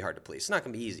is going to be hard to police. It's not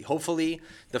going to be easy. Hopefully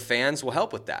the fans will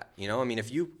help with that.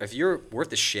 If you're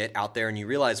worth a shit out there and you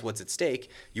realize what's at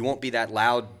stake, you won't be that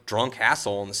loud, drunk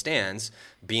asshole in the stands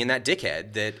being that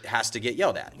dickhead that has to get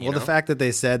yelled at. The fact that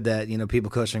they said that, people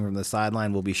coaching from the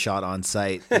sideline will be shot on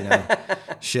site,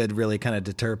 should really kind of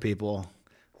deter people,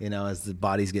 as the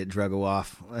bodies get drug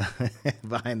off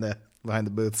behind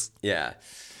the booths. Yeah.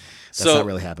 That's not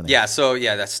really happening. Yeah,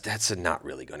 that's not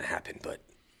really going to happen, but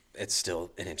it's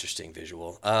still an interesting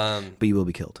visual. But you will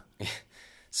be killed. I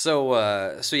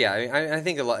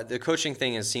think the coaching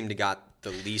thing has seemed to got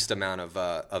the least amount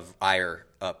of ire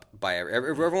up by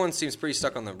everyone. Seems pretty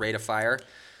stuck on the rate of fire.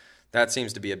 That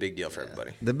seems to be a big deal for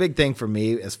everybody. The big thing for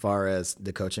me, as far as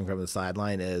the coaching from the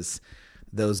sideline, is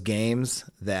those games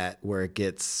where it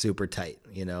gets super tight.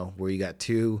 Where you got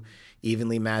two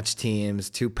evenly matched teams,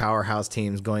 two powerhouse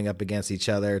teams going up against each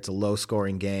other. It's a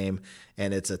low-scoring game,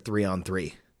 and it's a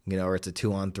 3-on-3, or it's a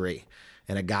 2-on-3.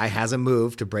 And a guy has a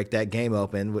move to break that game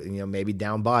open, maybe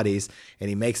down bodies, and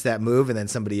he makes that move, and then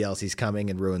somebody else, he's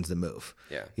coming and ruins the move.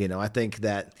 Yeah. I think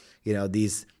that,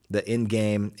 the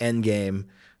in-game, end-game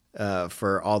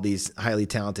for all these highly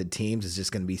talented teams is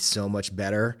just going to be so much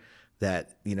better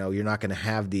that, you're not going to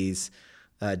have these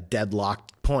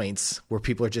deadlocked points where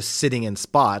people are just sitting in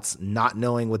spots, not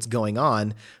knowing what's going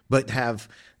on, but have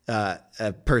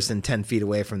a person 10 feet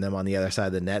away from them on the other side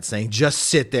of the net saying, just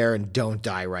sit there and don't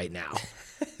die right now.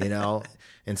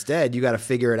 Instead, you got to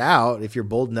figure it out. If you're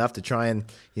bold enough to try and,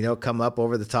 come up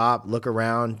over the top, look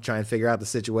around, try and figure out the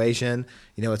situation,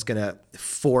 it's going to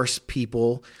force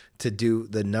people to do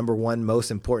the number one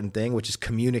most important thing, which is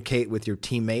communicate with your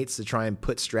teammates to try and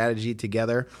put strategy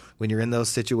together when you're in those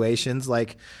situations.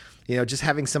 Just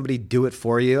having somebody do it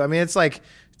for you. I mean, it's like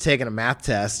taking a math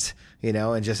test,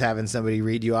 and just having somebody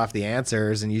read you off the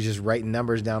answers and you just writing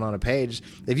numbers down on a page.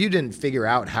 If you didn't figure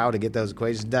out how to get those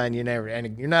equations done, you're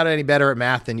not any better at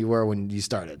math than you were when you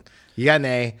started. You got an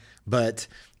A, but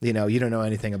you don't know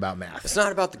anything about math. It's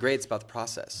not about the grade, it's about the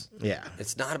process. Yeah.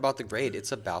 It's not about the grade,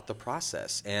 it's about the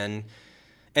process. And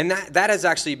that has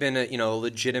actually been a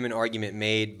legitimate argument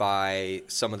made by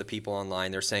some of the people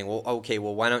online. They're saying,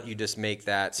 why don't you just make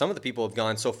that? Some of the people have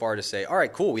gone so far to say, all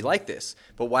right, cool, we like this,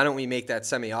 but why don't we make that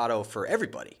semi-auto for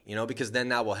everybody? Because then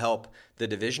that will help the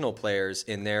divisional players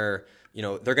in their,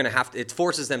 they're going to have to, it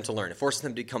forces them to learn. It forces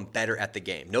them to become better at the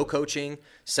game. No coaching,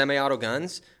 semi-auto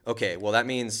guns. Okay, well, that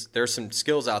means there's some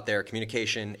skills out there,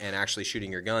 communication and actually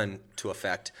shooting your gun to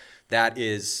effect.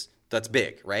 That's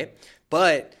big, right?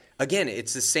 But again,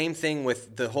 it's the same thing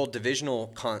with the whole divisional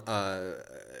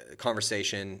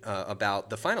conversation about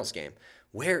the finals game.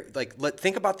 Where,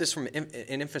 think about this from an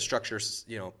infrastructure,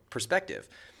 perspective.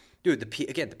 Dude, the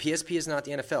PSP is not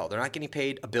the NFL. They're not getting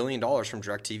paid $1 billion from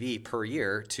DirecTV per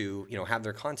year to, have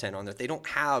their content on that. They don't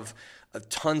have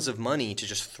tons of money to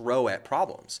just throw at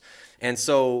problems. And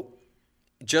so,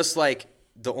 just like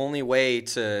the only way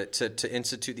to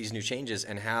institute these new changes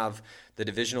and have the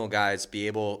divisional guys be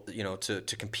able, to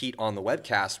compete on the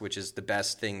webcast, which is the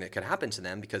best thing that could happen to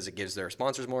them because it gives their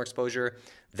sponsors more exposure.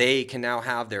 They can now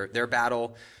have their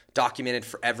battle documented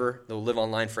forever. They'll live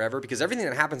online forever because everything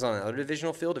that happens on another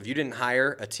divisional field, if you didn't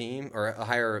hire a team or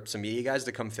hire some media guys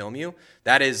to come film you,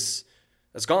 that is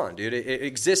It's gone, dude. It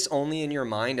exists only in your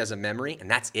mind as a memory, and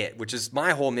that's it, which is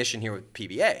my whole mission here with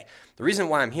PBA. The reason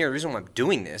why I'm here, the reason why I'm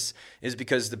doing this is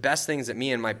because the best things that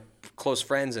me and my close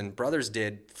friends and brothers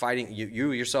did, fighting,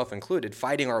 you yourself included,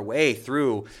 fighting our way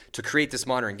through to create this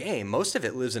modern game, most of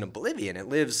it lives in oblivion. It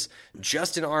lives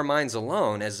just in our minds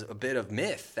alone as a bit of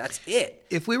myth. That's it.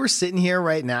 If we were sitting here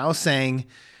right now saying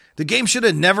the game should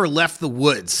have never left the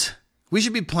woods, we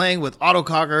should be playing with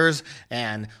autocockers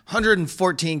and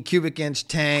 114 cubic inch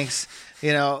tanks.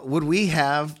 Would we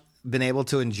have been able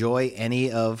to enjoy any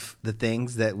of the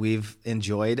things that we've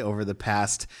enjoyed over the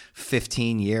past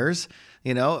 15 years?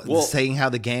 Saying how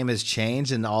the game has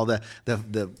changed and all the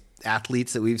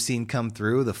athletes that we've seen come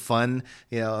through, the fun,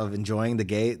 of enjoying the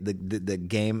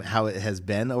game, how it has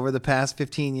been over the past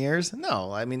 15 years.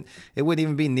 No, I mean, it wouldn't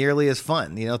even be nearly as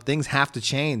fun. Things have to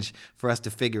change for us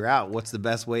to figure out what's the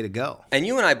best way to go. And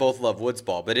you and I both love woods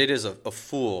ball, but it is a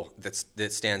fool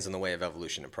that stands in the way of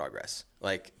evolution and progress.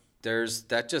 Like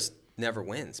that just never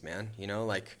wins, man.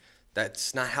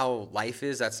 That's not how life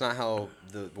is. That's not how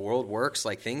the world works.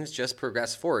 Like, things just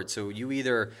progress forward. So you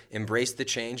either embrace the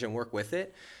change and work with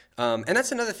it. And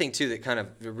that's another thing, too, that kind of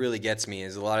really gets me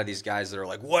is a lot of these guys that are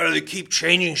like, why do they keep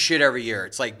changing shit every year?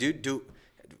 It's like, dude,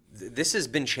 this has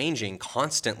been changing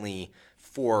constantly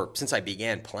since I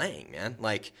began playing, man.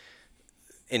 Like,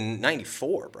 in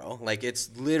 94, bro. Like, it's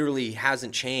literally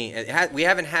hasn't changed. We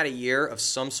haven't had a year of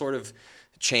some sort of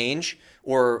change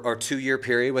or 2-year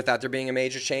period without there being a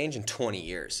major change in 20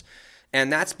 years.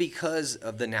 And that's because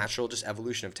of the natural just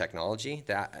evolution of technology,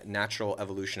 that natural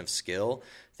evolution of skill,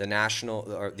 the natural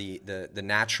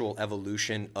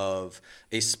evolution of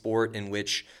a sport in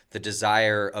which the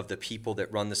desire of the people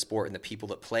that run the sport and the people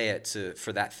that play it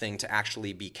for that thing to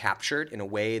actually be captured in a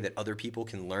way that other people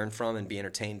can learn from and be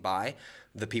entertained by,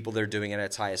 the people that are doing it at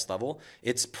its highest level.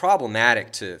 It's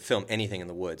problematic to film anything in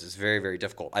the woods. It's very, very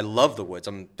difficult. I love the woods.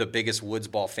 I'm the biggest woods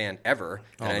ball fan ever,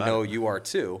 and I know you are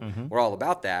too. Mm-hmm. We're all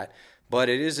about that. But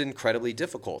it is incredibly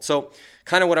difficult. So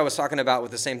kind of what I was talking about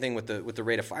with the same thing with the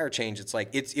rate of fire change, it's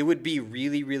like it would be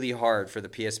really, really hard for the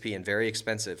PSP and very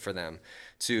expensive for them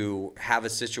to have a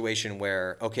situation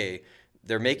where, okay,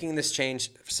 they're making this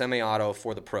change semi-auto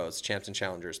for the pros, champs and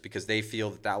challengers, because they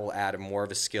feel that will add more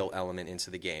of a skill element into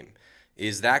the game.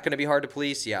 Is that going to be hard to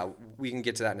police? Yeah, we can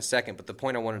get to that in a second. But the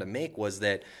point I wanted to make was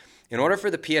that in order for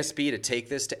the PSP to take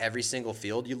this to every single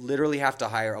field, you literally have to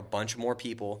hire a bunch more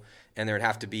people, and there would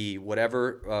have to be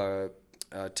whatever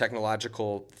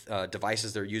technological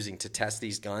devices they're using to test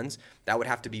these guns. That would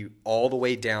have to be all the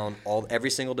way down, every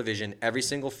single division, every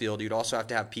single field. You'd also have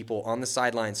to have people on the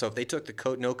sideline. So if they took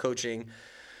the no coaching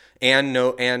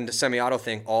and semi-auto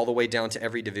thing all the way down to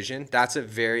every division, that's a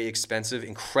very expensive,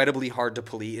 incredibly hard to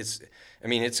police.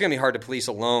 It's going to be hard to police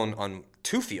alone on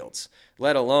 2 fields,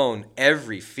 let alone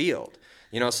every field.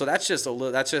 So that's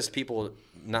just people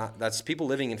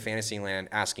living in fantasy land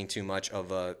asking too much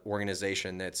of a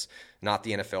organization that's not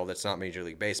the NFL, that's not Major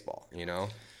League Baseball.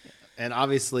 And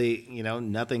obviously,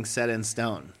 nothing's set in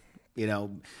stone.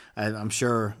 I'm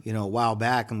sure, a while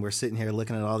back, and we're sitting here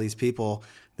looking at all these people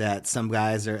that some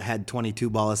guys had 22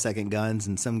 ball a second guns,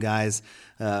 and some guys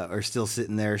are still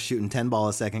sitting there shooting 10 ball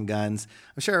a second guns.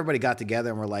 I'm sure everybody got together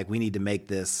and were like, we need to make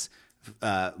this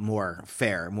more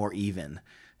fair, more even.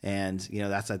 And,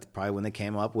 that's probably when they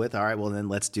came up with, all right, well, then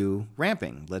let's do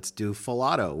ramping. Let's do full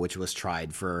auto, which was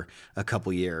tried for a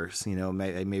couple years,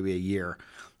 maybe a year.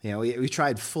 We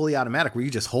tried fully automatic where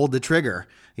you just hold the trigger,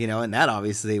 and that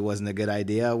obviously wasn't a good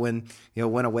idea when,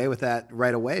 went away with that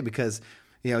right away because,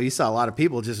 you saw a lot of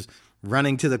people just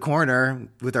running to the corner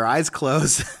with their eyes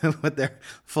closed with their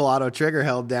full auto trigger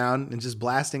held down and just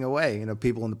blasting away.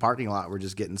 People in the parking lot were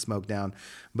just getting smoked down.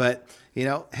 But,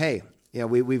 hey,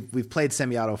 we've played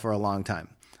semi-auto for a long time.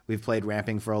 We've played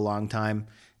ramping for a long time.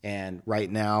 And right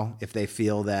now, if they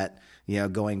feel that,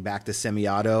 going back to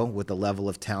semi-auto with the level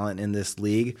of talent in this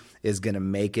league is going to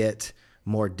make it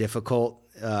more difficult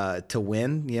to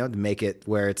win, to make it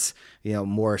where it's,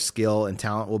 more skill and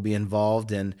talent will be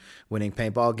involved in winning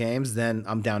paintball games, then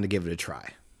I'm down to give it a try.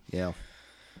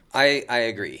 I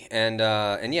agree.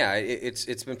 And yeah,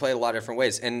 it's been played a lot of different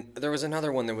ways. And there was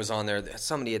another one that was on there that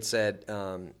somebody had said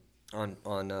on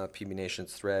PB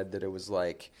Nation's thread that it was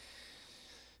like,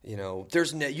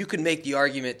 you could make the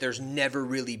argument there's never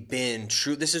really been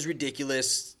true. This is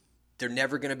ridiculous. They're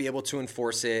never going to be able to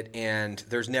enforce it, and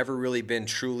there's never really been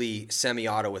truly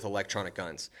semi-auto with electronic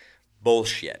guns.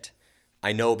 Bullshit.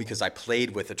 I know because I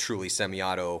played with a truly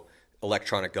semi-auto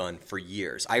electronic gun for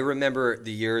years. I remember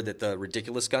the year that the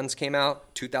ridiculous guns came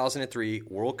out, 2003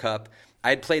 World Cup.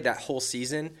 I had played that whole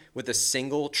season with a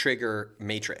single trigger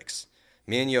matrix.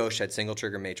 Me and Yosh had single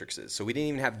trigger matrices, so we didn't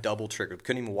even have double trigger. We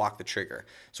couldn't even walk the trigger.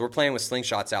 So we're playing with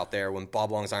slingshots out there when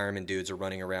Bob Long's Ironman dudes are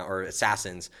running around, or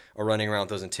assassins are running around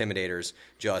with those intimidators,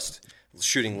 just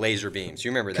shooting laser beams.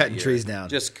 You remember that Cutting year. trees down.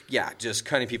 Just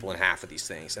cutting people in half with these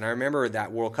things. And I remember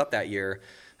that World Cup that year,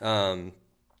 I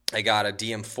got a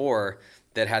DM4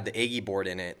 that had the Aggie board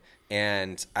in it,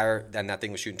 and that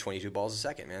thing was shooting 22 balls a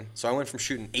second, man. So I went from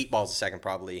shooting 8 balls a second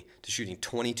probably to shooting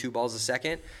 22 balls a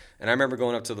second. And I remember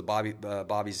going up to the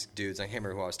Bobby's dudes. I can't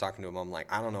remember who I was talking to him. I'm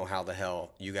like, I don't know how the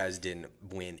hell you guys didn't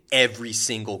win every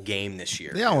single game this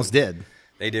year. They almost did.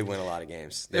 They did win a lot of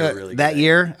games. They were really good. That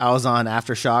year, I was on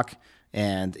Aftershock,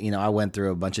 and I went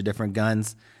through a bunch of different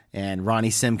guns. And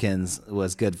Ronnie Simpkins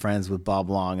was good friends with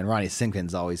Bob Long, and Ronnie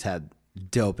Simpkins always had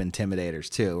dope intimidators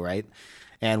too, right?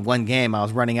 And one game, I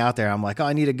was running out there. I'm like, oh,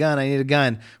 I need a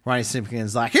gun. Ronnie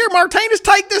Simpkins like, here, Martinez,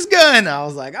 take this gun. I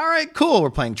was like, all right, cool. We're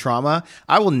playing Trauma.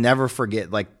 I will never forget,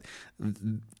 like,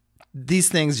 these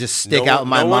things just stick out in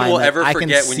my mind. No one will like, ever I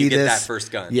forget can when see you get this, that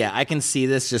first gun. Yeah, I can see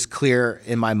this just clear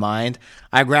in my mind.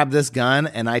 I grab this gun,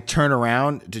 and I turn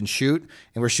around and shoot,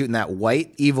 and we're shooting that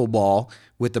white evil ball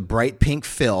with the bright pink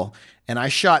fill. And I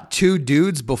shot 2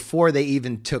 dudes before they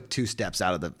even took 2 steps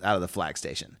out of the flag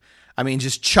station. I mean,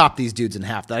 just chopped these dudes in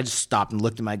half. I just stopped and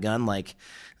looked at my gun like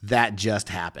that just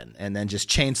happened. And then just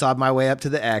chainsawed my way up to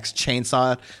the X,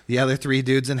 chainsawed the other 3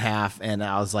 dudes in half. And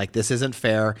I was like, this isn't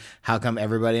fair. How come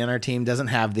everybody on our team doesn't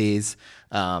have these?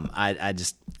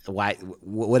 Why?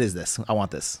 What is this? I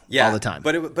want this all the time.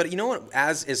 But you know what?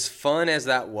 As fun as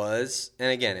that was,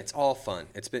 and again, it's all fun.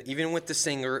 It's been, even with the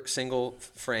single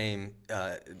frame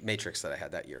matrix that I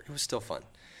had that year, it was still fun.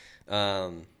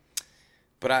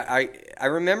 But I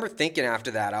remember thinking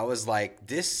after that, I was like,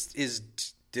 this is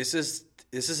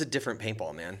a different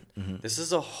paintball, man. Mm-hmm. This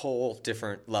is a whole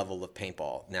different level of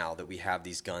paintball now that we have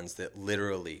these guns that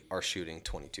literally are shooting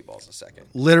 22 balls a second.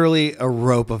 Literally a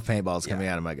rope of paintballs coming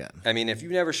out of my gun. I mean, if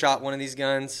you've never shot one of these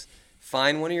guns,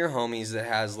 find one of your homies that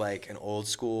has like an old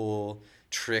school,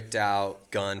 tricked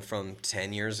out gun from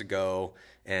 10 years ago,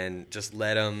 and just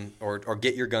let them, or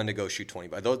get your gun to go shoot 20.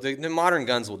 The modern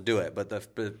guns will do it, but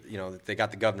they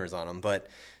got the governors on them. But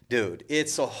dude,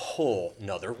 it's a whole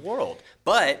nother world.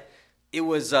 But it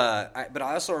was, but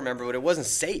I also remember, but it wasn't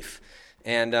safe.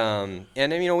 And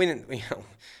we didn't,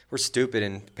 we're stupid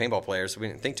and paintball players, so we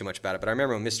didn't think too much about it. But I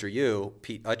remember when Mr. U,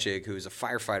 Pete Utchig, who's a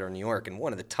firefighter in New York and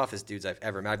one of the toughest dudes I've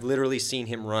ever met. I've literally seen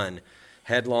him run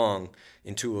headlong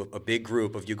into a big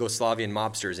group of Yugoslavian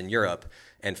mobsters in Europe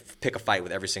and pick a fight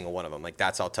with every single one of them. Like,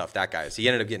 that's how tough that guy is. He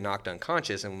ended up getting knocked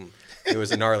unconscious, and it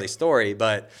was a gnarly story.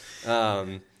 But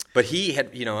he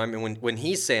had, when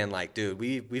he's saying, like, dude,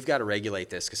 we've got to regulate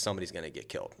this because somebody's going to get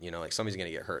killed. Like, somebody's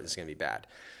going to get hurt. This is going to be bad.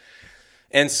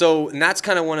 And that's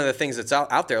kind of one of the things that's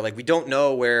out there. Like, we don't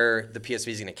know where the PSP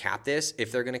is going to cap this,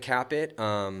 if they're going to cap it.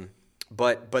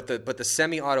 But the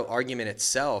semi-auto argument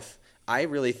itself, I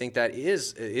really think that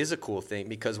is a cool thing,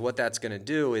 because what that's going to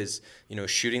do is,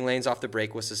 shooting lanes off the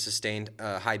break with a sustained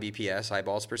high BPS, high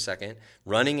balls per second.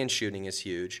 Running and shooting is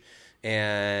huge.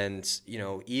 And,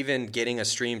 even getting a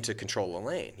stream to control a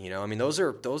lane, I mean, those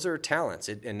are talents,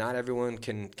 and not everyone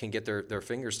can get their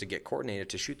fingers to get coordinated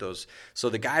to shoot those. So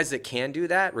the guys that can do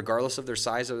that, regardless of their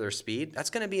size or their speed,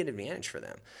 that's going to be an advantage for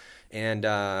them. And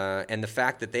the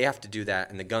fact that they have to do that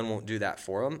and the gun won't do that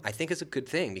for them, I think is a good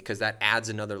thing, because that adds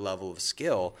another level of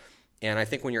skill. And I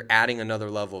think when you're adding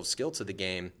another level of skill to the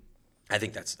game, I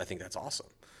think that's awesome.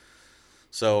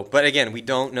 So, but again, we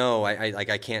don't know.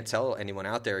 I can't tell anyone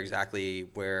out there exactly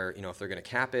where, if they're going to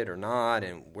cap it or not,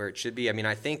 and where it should be. I mean,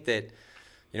 I think that,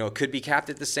 it could be capped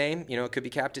at the same. It could be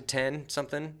capped at 10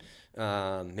 something.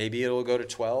 Maybe it'll go to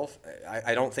 12.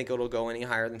 I don't think it'll go any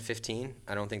higher than 15.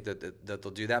 I don't think that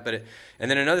they'll do that.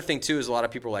 And then another thing too is a lot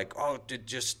of people are like, oh, it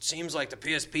just seems like the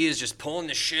PSP is just pulling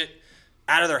this shit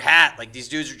out of their hat. Like, these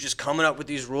dudes are just coming up with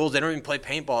these rules. They don't even play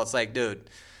paintball. It's like, dude,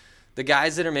 the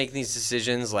guys that are making these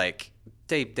decisions, like,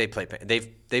 They played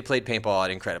paintball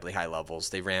at incredibly high levels.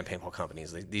 They ran paintball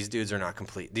companies. These dudes are not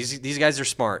complete. These guys are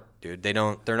smart, dude.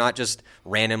 They're not just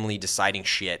randomly deciding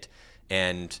shit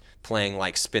and playing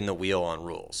like spin the wheel on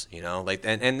rules, Like,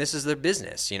 and this is their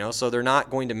business, So they're not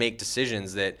going to make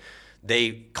decisions that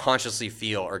they consciously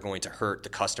feel are going to hurt the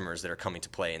customers that are coming to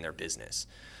play in their business.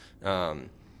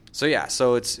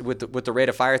 So it's with the rate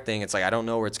of fire thing. It's like, I don't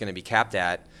know where it's going to be capped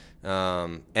at.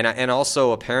 And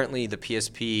also apparently the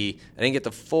PSP, I didn't get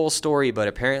the full story, but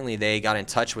apparently they got in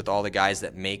touch with all the guys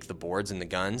that make the boards and the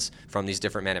guns from these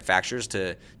different manufacturers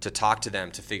to talk to them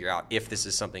to figure out if this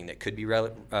is something that could be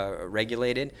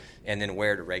regulated, and then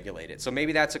where to regulate it. So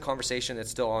maybe that's a conversation that's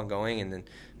still ongoing, and then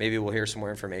maybe we'll hear some more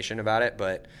information about it.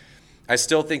 But I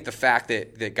still think the fact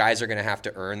that guys are going to have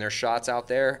to earn their shots out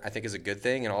there, I think is a good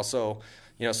thing. And also,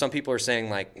 some people are saying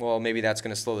like, well, maybe that's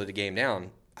going to slow the game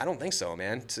down. I don't think so,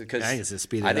 man. Because I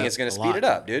think it's going to speed it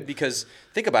up, dude. Because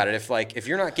think about it, if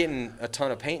you're not getting a ton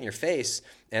of paint in your face,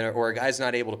 or a guy's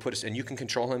not able to put us, and you can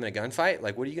control him in a gunfight,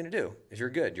 like what are you going to do? If you're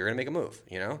good, you're going to make a move,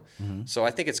 Mm-hmm. So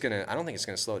I think I don't think it's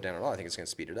going to slow it down at all. I think it's going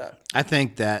to speed it up. I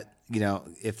think that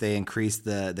if they increase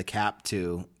the cap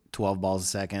to 12 balls a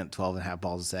second, 12 and a half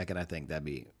balls a second, I think that'd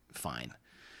be fine.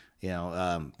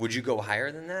 Would you go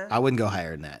higher than that? I wouldn't go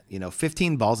higher than that.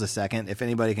 15 balls a second. If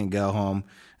anybody can go home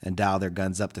and dial their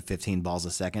guns up to 15 balls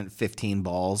a second, 15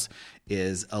 balls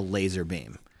is a laser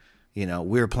beam.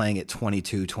 We're playing at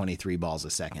 22, 23 balls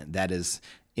a second. That is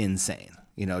insane.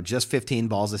 Just 15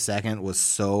 balls a second was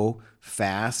so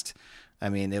fast. I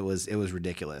mean, it was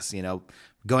ridiculous.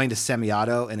 Going to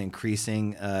semi-auto and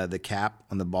increasing the cap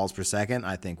on the balls per second,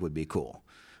 I think would be cool.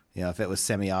 If it was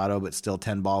semi-auto but still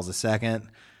 10 balls a second,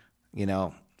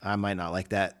 I might not like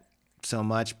that so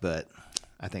much, but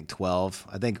I think 12.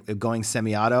 I think if going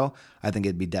semi-auto, I think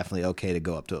it'd be definitely okay to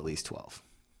go up to at least 12.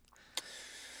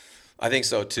 I think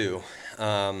so too.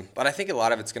 But I think a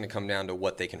lot of it's going to come down to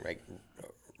what they can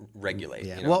regulate.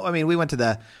 Yeah. Well, I mean, we went to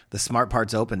the Smart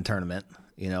Parts Open tournament.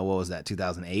 What was that,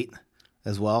 2008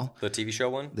 as well? The TV show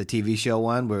one? The TV show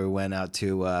one where we went out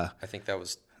to... I think that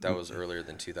was earlier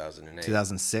than 2008.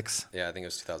 2006? Yeah, I think it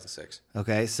was 2006.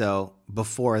 Okay, so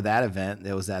before that event,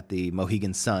 it was at the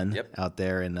Mohegan Sun out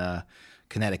there in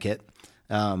Connecticut.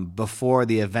 Before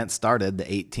the event started,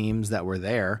 the 8 teams that were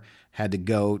there had to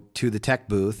go to the tech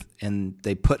booth, and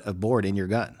they put a board in your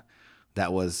gun.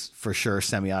 That was for sure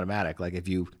semi-automatic. Like if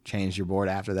you changed your board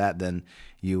after that, then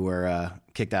you were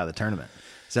kicked out of the tournament.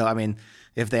 So, I mean...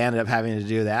 If they ended up having to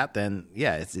do that, then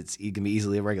yeah, it can be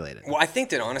easily regulated. Well, I think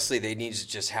that honestly they need to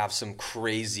just have some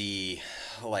crazy,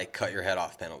 like cut your head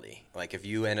off penalty. Like if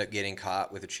you end up getting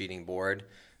caught with a cheating board,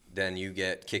 then you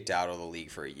get kicked out of the league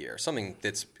for a year. Something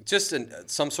that's just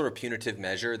some sort of punitive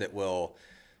measure that will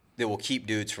keep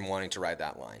dudes from wanting to ride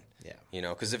that line. Yeah,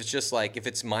 because if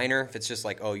it's minor, if it's just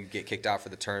like you get kicked out for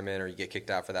the tournament or you get kicked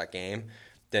out for that game,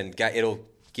 then it'll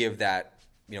give that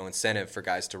incentive for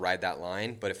guys to ride that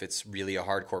line. But if it's really a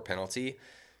hardcore penalty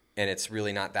and it's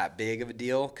really not that big of a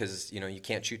deal because, you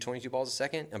can't shoot 22 balls a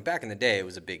second. And back in the day, it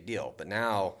was a big deal. But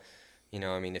now,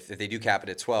 if they do cap it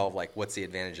at 12, like what's the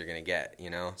advantage you're going to get,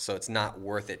 So it's not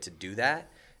worth it to do that.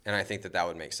 And I think that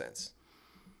would make sense.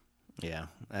 Yeah.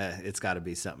 It's got to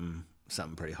be something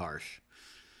pretty harsh.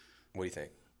 What do you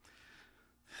think?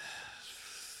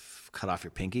 Cut off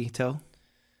your pinky toe?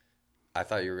 I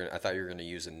thought you were going to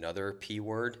use another P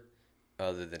word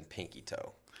other than pinky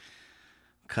toe.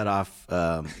 Cut off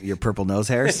your purple nose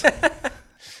hairs.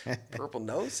 Purple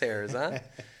nose hairs, huh?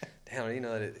 Damn, I didn't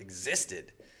know that it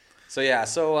existed. So yeah,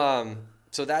 so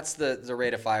that's the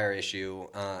rate of fire issue,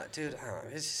 dude.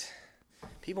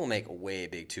 People make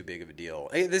too big of a deal.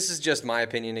 This is just my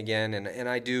opinion again, and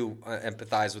I do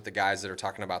empathize with the guys that are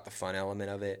talking about the fun element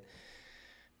of it.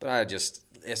 But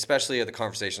especially the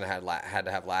conversation I had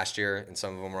to have last year, and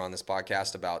some of them were on this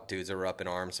podcast about dudes that were up in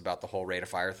arms about the whole rate of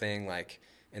fire thing,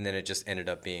 and then it just ended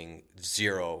up being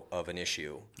zero of an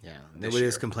issue. Yeah, nobody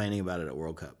was complaining about it at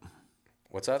World Cup.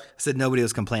 What's up? I said nobody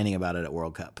was complaining about it at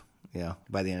World Cup.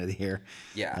 By the end of the year,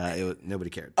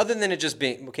 nobody cared. Other than it just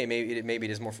being okay, maybe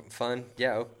it is more fun.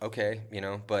 Yeah, okay,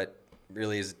 but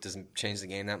really, it doesn't change the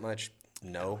game that much.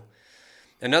 No.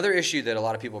 Another issue that a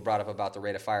lot of people brought up about the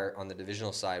rate of fire on the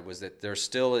divisional side was that there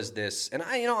still is this, and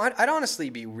I'd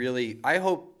honestly I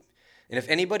hope, and if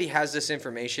anybody has this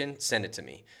information, send it to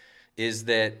me, is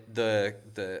that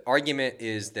the argument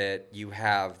is that you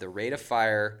have the rate of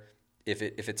fire, if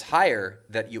it's higher,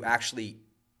 that you actually,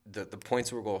 the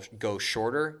points will go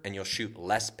shorter and you'll shoot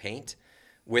less paint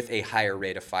with a higher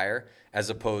rate of fire,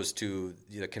 as opposed to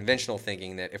the conventional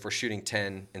thinking that if we're shooting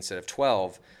 10 instead of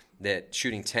 12, that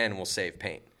shooting 10 will save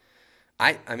paint.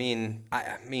 I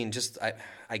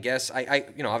guess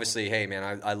obviously, hey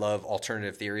man, I love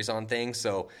alternative theories on things.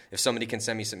 So if somebody can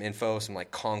send me some info, some like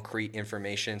concrete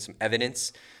information, some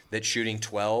evidence that shooting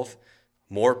 12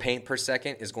 more paint per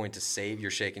second is going to save,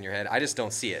 you're shaking your head. I just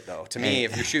don't see it though. To me,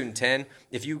 if you're shooting 10,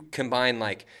 if you combine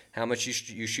like how much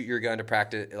you shoot your gun to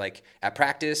practice, like at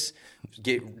practice,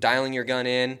 dialing your gun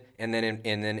in, and then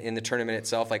in the tournament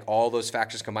itself, like all those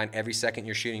factors combined, every second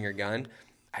you're shooting your gun,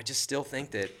 I just still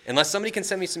think that unless somebody can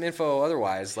send me some info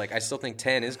otherwise, like I still think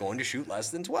 10 is going to shoot less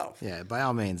than 12. Yeah, by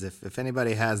all means, if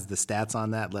anybody has the stats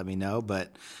on that, let me know.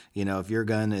 But if your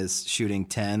gun is shooting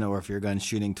 10 or if your gun's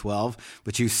shooting 12,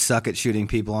 but you suck at shooting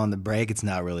people on the break, it's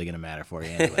not really going to matter for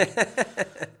you anyway.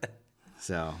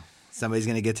 So somebody's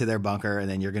going to get to their bunker, and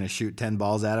then you're going to shoot 10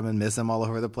 balls at them and miss them all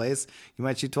over the place. You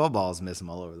might shoot 12 balls and miss them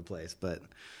all over the place, but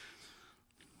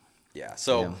yeah.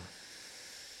 So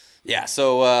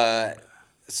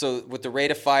so with the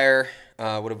rate of fire,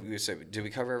 what did we say? Did we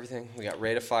cover everything? We got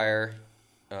rate of fire,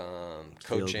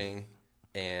 coaching,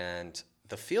 and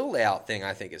the field layout thing.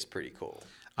 I think is pretty cool.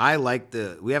 I like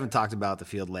we haven't talked about the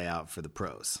field layout for the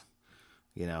pros.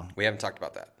 We haven't talked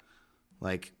about that.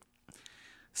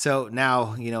 So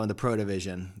now, in the pro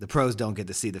division, the pros don't get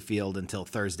to see the field until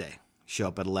Thursday. Show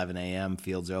up at 11 a.m.,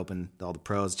 fields are open, all the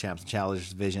pros, champs and challengers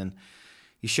division.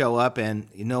 You show up and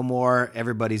no more,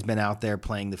 everybody's been out there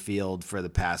playing the field for the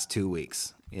past 2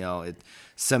 weeks.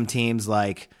 Some teams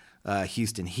like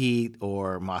Houston Heat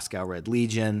or Moscow Red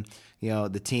Legion,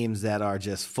 the teams that are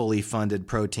just fully funded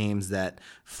pro teams that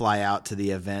fly out to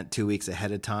the event 2 weeks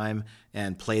ahead of time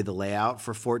and play the layout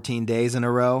for 14 days in a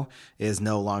row is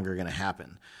no longer going to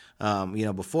happen.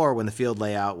 Before, when the field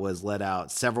layout was let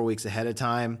out several weeks ahead of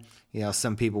time,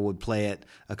 some people would play it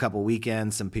a couple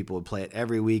weekends, some people would play it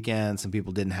every weekend, some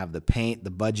people didn't have the paint,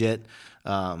 the budget,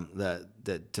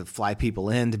 to fly people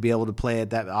in to be able to play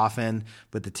it that often.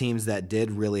 But the teams that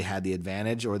did really had the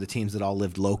advantage, or the teams that all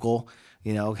lived local,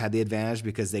 had the advantage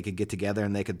because they could get together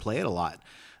and they could play it a lot.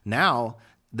 Now,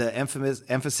 the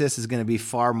emphasis is going to be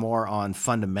far more on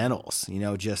fundamentals,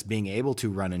 just being able to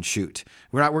run and shoot.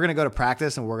 We're going to go to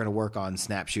practice and we're going to work on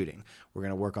snap shooting. We're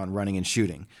going to work on running and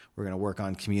shooting. We're going to work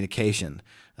on communication,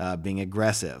 being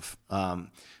aggressive,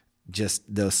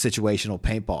 just those situational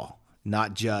paintball,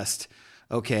 not just,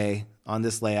 okay, on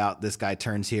this layout, this guy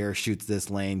turns here, shoots this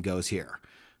lane, goes here.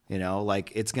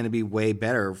 It's going to be way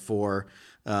better for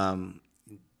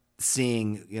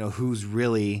seeing, who's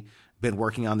really been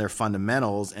working on their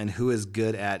fundamentals and who is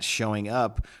good at showing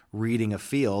up, reading a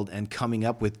field, and coming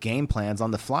up with game plans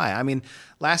on the fly. I mean,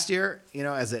 last year,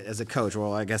 as a coach,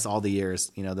 well, I guess all the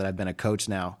years, that I've been a coach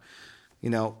now,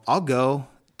 I'll go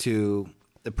to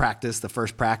the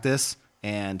first practice,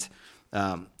 and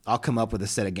I'll come up with a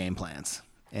set of game plans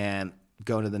and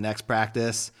go to the next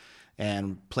practice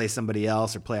and play somebody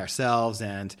else or play ourselves.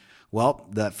 And, well,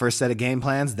 the first set of game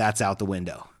plans, that's out the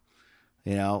window.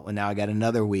 And now I got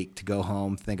another week to go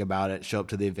home, think about it, show up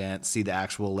to the event, see the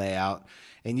actual layout.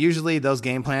 And usually those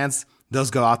game plans,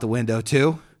 those go out the window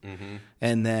too. Mm-hmm.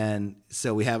 And then,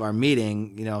 so we have our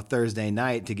meeting, Thursday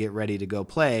night to get ready to go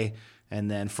play. And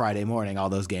then Friday morning, all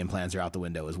those game plans are out the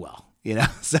window as well.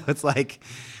 So it's like,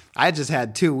 I just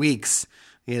had 2 weeks,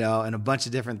 and a bunch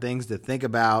of different things to think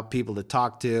about, people to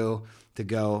talk to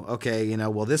go, okay,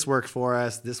 well, this worked for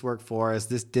us. This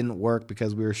didn't work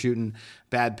because we were shooting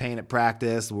bad paint at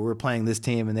practice. We were playing this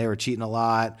team and they were cheating a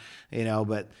lot,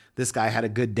 but this guy had a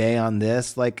good day on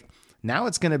this. Now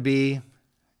it's going to be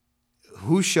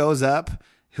who shows up,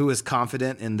 who is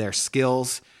confident in their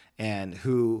skills, and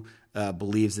who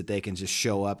believes that they can just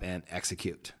show up and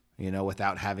execute,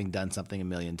 without having done something a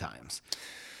million times.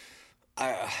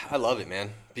 I love it,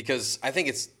 man, because I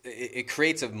think it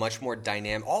creates a much more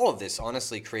dynamic. All of this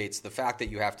honestly creates the fact that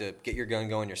you have to get your gun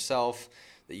going yourself,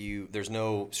 that there's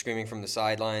no screaming from the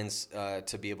sidelines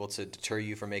to be able to deter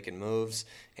you from making moves,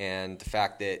 and the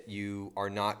fact that you are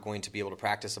not going to be able to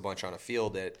practice a bunch on a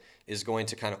field that is going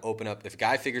to kind of open up. If a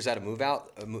guy figures out a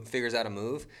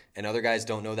move, and other guys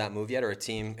don't know that move yet, or a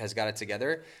team has got it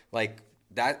together,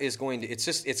 that is going to,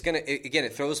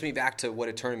 it throws me back to what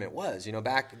a tournament was.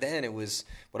 Back then it was,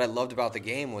 what I loved about the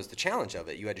game was the challenge of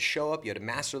it. You had to show up, you had to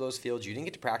master those fields. You didn't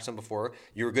get to practice them before.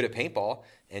 You were good at paintball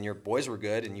and your boys were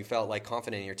good and you felt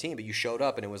confident in your team, but you showed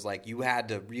up and it was you had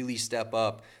to really step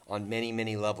up on many,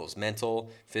 many levels,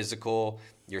 mental, physical,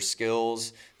 your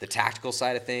skills, the tactical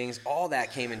side of things, all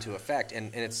that came into effect.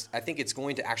 And I think it's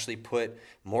going to actually put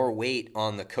more weight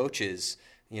on the coaches,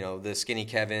 the Skinny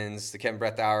Kevins, the Kevin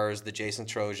Brethauers, the Jason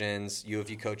Trojans, U of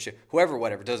U coach, whoever,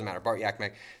 whatever, doesn't matter, Bart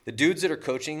Yakmak. The dudes that are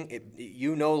coaching,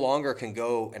 you no longer can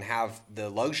go and have the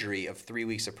luxury of 3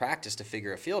 weeks of practice to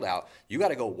figure a field out. You got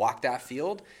to go walk that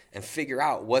field and figure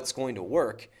out what's going to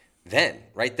work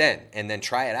right then, and then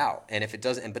try it out. And if it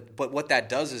doesn't, but what that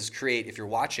does is create, if you're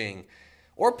watching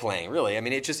or playing, really, I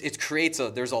mean, it creates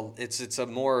it's a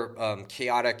more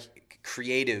chaotic,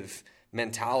 creative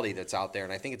mentality that's out there,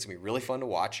 and I think it's gonna be really fun to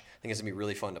watch. I think it's gonna be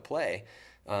really fun to play,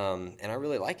 and I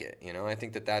really like it. I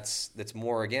think that's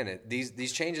more, again,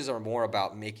 these changes are more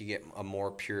about making it a more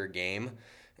pure game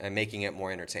and making it more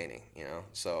entertaining.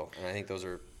 So, and I think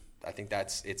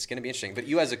it's gonna be interesting. But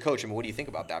you as a coach, what do you think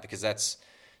about that? Because that's,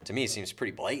 to me, it seems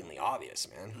pretty blatantly obvious,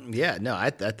 man. Yeah, no, I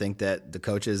think that the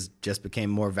coaches just became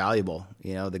more valuable.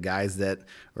 The guys that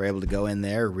were able to go in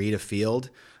there, read a field,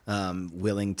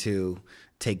 willing to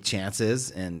take chances,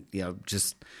 and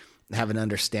just have an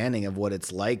understanding of what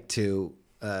it's like to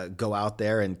go out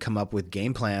there and come up with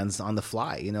game plans on the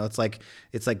fly. You know, it's like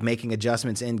making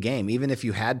adjustments in game. Even if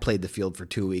you had played the field for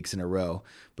 2 weeks in a row,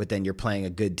 but then you're playing a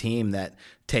good team that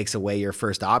takes away your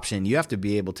first option, you have to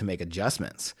be able to make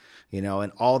adjustments, you know,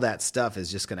 and all that stuff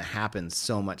is just going to happen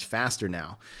so much faster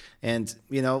now. And,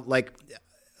 you know, like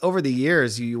over the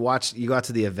years, you go out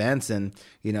to the events and,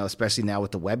 you know, especially now with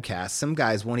the webcast, some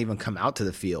guys won't even come out to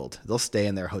the field. They'll stay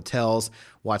in their hotels,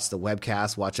 watch the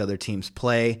webcast, watch other teams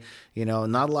play. You know,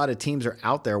 not a lot of teams are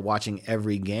out there watching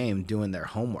every game, doing their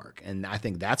homework. And I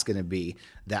think that's going to be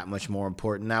that much more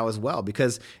important now as well,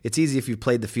 because it's easy if you've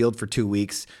played the field for 2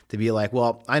 weeks to be like,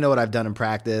 well, I know what I've done in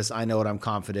practice. I know what I'm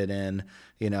confident in.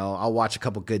 You know, I'll watch a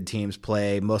couple good teams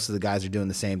play. Most of the guys are doing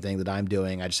the same thing that I'm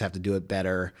doing. I just have to do it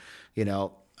better. You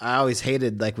know, I always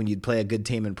hated like when you'd play a good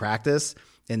team in practice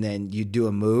and then you do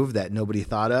a move that nobody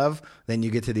thought of. Then you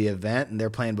get to the event and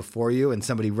they're playing before you and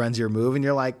somebody runs your move and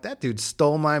you're like, that dude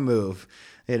stole my move.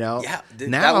 You know, yeah,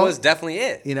 now, that was definitely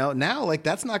it. You know, now like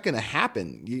that's not going to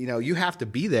happen. You know, you have to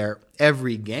be there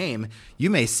every game. You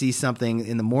may see something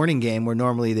in the morning game where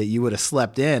normally that you would have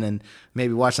slept in and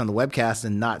maybe watched on the webcast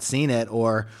and not seen it,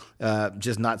 or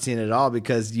just not seen it at all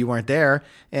because you weren't there.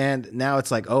 And now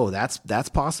it's like, oh, that's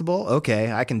possible.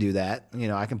 Okay, I can do that. You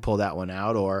know, I can pull that one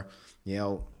out. Or, you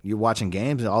know, you're watching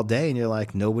games all day and you're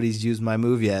like, nobody's used my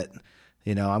move yet.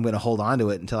 You know, I'm going to hold on to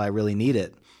it until I really need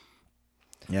it.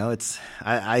 You know, it's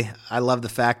I love the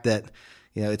fact that,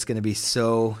 you know, it's going to be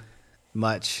so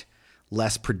much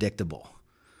less predictable.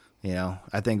 You know,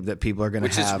 I think that people are going to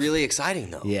Which is really exciting,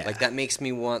 though. Yeah. Like that makes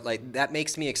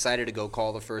me excited to go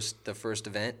call the first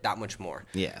event that much more.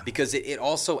 Yeah. Because it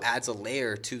also adds a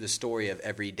layer to the story of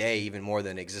every day, even more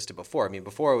than existed before. I mean,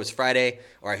 before it was Friday.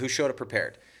 All right, who showed up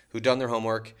prepared? Who done their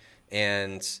homework?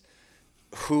 And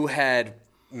who had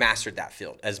mastered that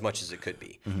field as much as it could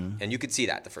be. Mm-hmm. And you could see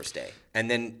that the first day. And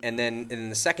then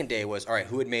the second day was, all right,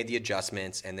 who had made the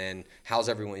adjustments, and then how's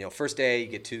everyone, you know, first day you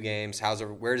get 2 games,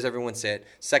 where does everyone sit?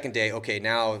 Second day, okay,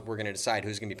 now we're going to decide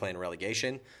who's going to be playing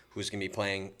relegation, who's going to be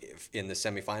playing in the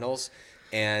semifinals.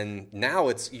 And now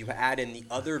you add in the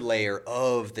other layer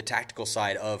of the tactical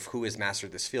side of who has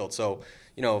mastered this field. So,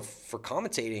 you know, for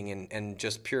commentating and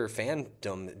just pure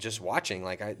fandom, just watching,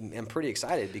 like I'm pretty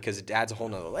excited because it adds a whole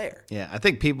nother layer. Yeah, I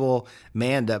think people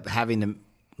may end up having to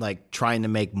like trying to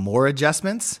make more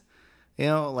adjustments. You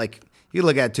know, like you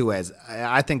look at it 2 ways.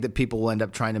 I think that people will end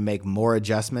up trying to make more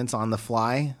adjustments on the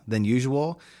fly than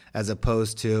usual, as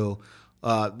opposed to,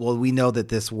 well, we know that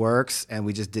this works and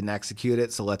we just didn't execute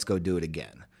it, so let's go do it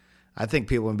again. I think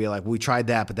people will be like, we tried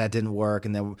that, but that didn't work.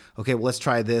 And then, okay, well, let's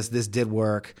try this. This did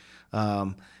work.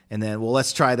 And then, well,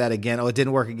 let's try that again. Oh, it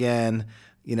didn't work again.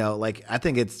 You know, like I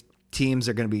think it's teams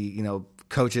are going to be, you know,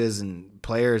 coaches and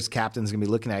players, captains going to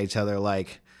be looking at each other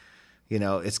like, you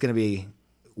know, it's going to be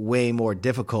way more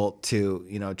difficult to,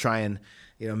 you know, try and,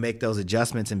 you know, make those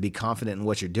adjustments and be confident in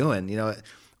what you're doing, you know.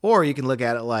 Or you can look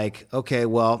at it like, okay,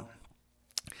 well,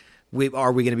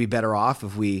 are we going to be better off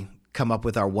if we come up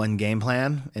with our one game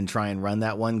plan and try and run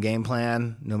that one game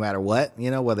plan no matter what,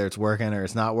 you know, whether it's working or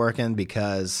it's not working,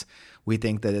 because we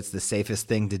think that it's the safest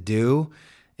thing to do.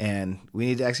 And we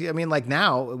need to actually, I mean, like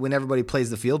now when everybody plays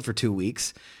the field for 2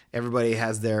 weeks, everybody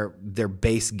has their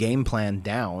base game plan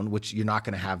down, which you're not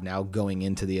going to have now going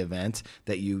into the event,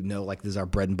 that, you know, like this is our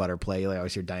bread and butter play. Like I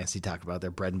always hear Dynasty talk about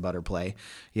their bread and butter play.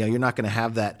 You know, you're not going to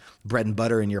have that bread and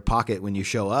butter in your pocket when you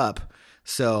show up.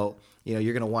 So, you know,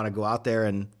 you're going to want to go out there,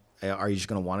 and are you just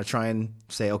going to want to try and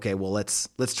say, okay, well, let's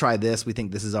try this. We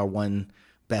think this is our one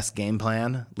best game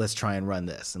plan. Let's try and run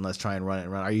this, and let's try and run it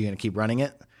and run. Are you going to keep running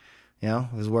it? You know,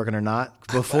 is it working or not?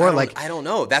 Before, I don't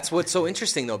know. That's what's so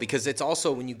interesting, though, because it's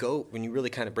also when you really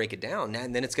kind of break it down,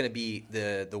 and then it's going to be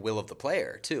the will of the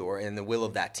player too, and the will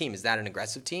of that team. Is that an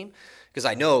aggressive team? Because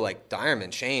I know, like the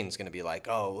Ironman, Shane's going to be like,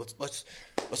 oh, let's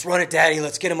run it, Daddy.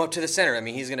 Let's get him up to the center. I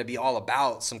mean, he's going to be all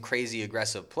about some crazy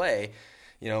aggressive play.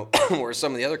 You know, where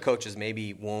some of the other coaches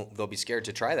maybe won't, they'll be scared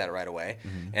to try that right away.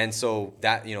 Mm-hmm. And so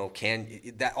that, you know,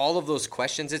 all of those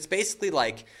questions, it's basically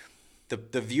like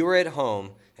the viewer at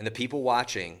home and the people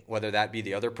watching, whether that be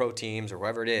the other pro teams or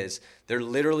whoever it is, they're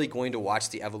literally going to watch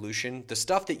the evolution, the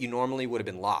stuff that you normally would have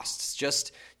been lost. It's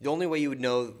just the only way you would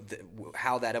know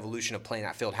how that evolution of playing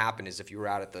that field happened is if you were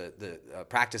out at the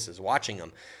practices watching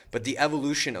them. But the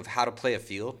evolution of how to play a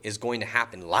field is going to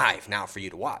happen live now for you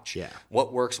to watch. Yeah.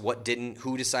 What works, what didn't,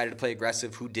 who decided to play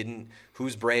aggressive, who didn't,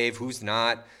 who's brave, who's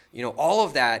not. You know, all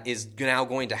of that is now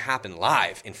going to happen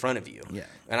live in front of you. Yeah.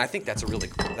 And I think that's a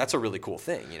really cool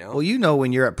thing, you know? Well, you know,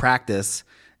 when you're at practice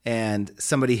and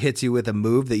somebody hits you with a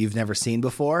move that you've never seen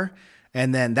before,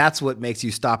 And then that's what makes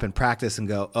you stop and practice and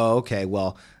go, oh, okay,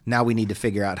 well, now we need to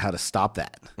figure out how to stop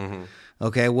that. Mm-hmm.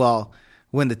 Okay, well,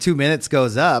 when the 2 minutes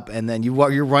goes up and then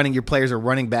you're running, your players are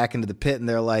running back into the pit and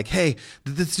they're like, hey,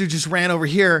 this dude just ran over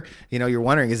here. You're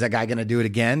wondering, is that guy going to do it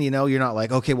again? You're not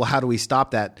like, okay, well, how do we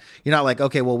stop that? You're not like,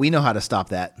 okay, well, we know how to stop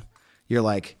that. You're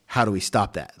like, how do we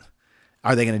stop that?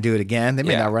 Are they going to do it again? They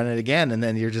may not run it again. And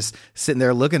then you're just sitting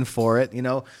there looking for it.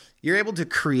 You're able to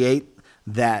create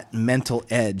that mental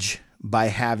edge by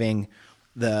having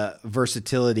the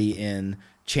versatility in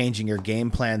changing your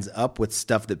game plans up with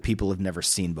stuff that people have never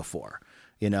seen before.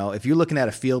 If you're looking at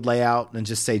a field layout and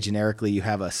just say generically you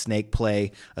have a snake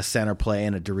play, a center play,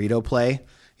 and a Dorito play,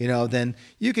 then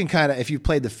you can kind of, if you've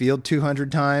played the field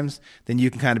 200 times, then you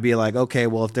can kind of be like, okay,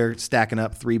 well, if they're stacking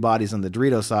up 3 bodies on the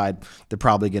Dorito side, they're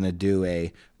probably going to do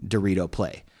a Dorito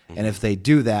play. And if they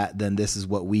do that, then this is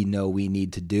what we know we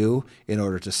need to do in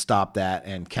order to stop that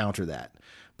and counter that.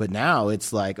 But now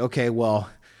it's like, okay, well,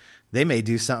 they may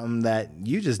do something that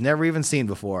you just never even seen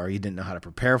before. You didn't know how to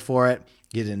prepare for it.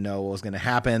 You didn't know what was going to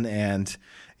happen. And,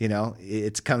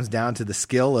 it comes down to the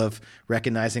skill of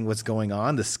recognizing what's going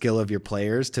on, the skill of your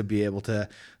players to be able to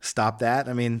stop that.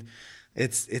 I mean, I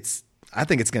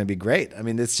think it's going to be great. I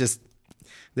mean, it's just,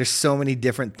 there's so many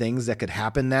different things that could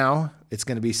happen now. It's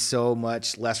going to be so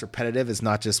much less repetitive. It's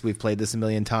not just we've played this a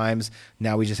million times.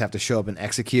 Now we just have to show up and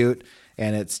execute.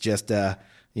 And it's just, a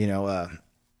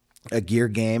gear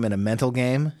game and a mental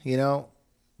game,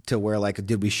 to where like,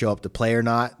 did we show up to play or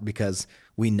not? Because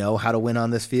we know how to win on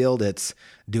this field. It's,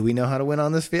 do we know how to win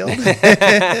on this field? That's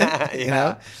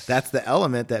the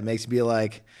element that makes me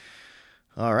like,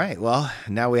 all right, well,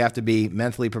 now we have to be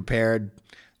mentally prepared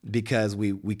because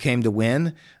we came to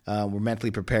win. We're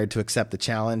mentally prepared to accept the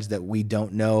challenge that we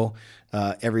don't know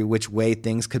every which way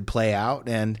things could play out,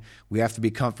 and we have to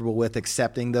be comfortable with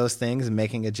accepting those things and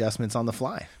making adjustments on the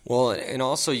fly. Well, and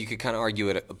also you could kind of argue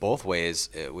it both ways,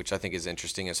 which I think is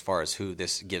interesting as far as who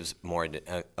this gives more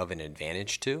of an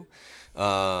advantage to.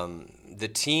 The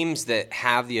teams that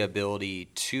have the ability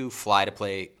to fly to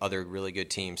play other really good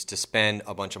teams, to spend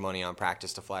a bunch of money on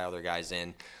practice to fly other guys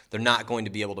in, they're not going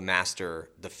to be able to master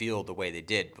the field the way they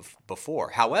did before.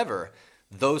 However,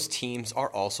 those teams are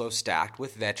also stacked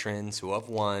with veterans who have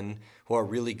won, who are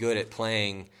really good at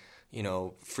playing,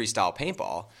 freestyle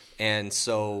paintball. And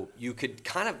so you could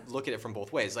kind of look at it from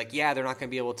both ways. Like, yeah, they're not going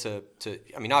to be able to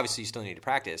I mean, obviously you still need to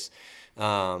practice,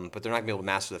 but they're not going to be able to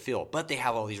master the field. But they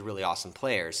have all these really awesome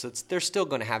players, so they're still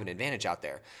going to have an advantage out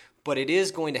there. But it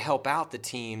is going to help out the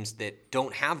teams that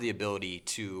don't have the ability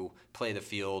to play the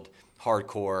field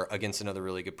hardcore against another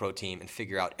really good pro team and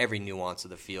figure out every nuance of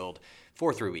the field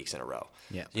for 3 weeks in a row.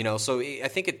 Yeah. So I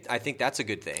think that's a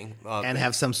good thing. And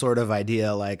have some sort of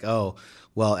idea like, oh,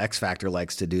 well, X Factor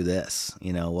likes to do this.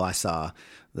 Well, I saw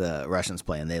the Russians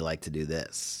play and they like to do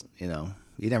this. You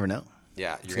never know.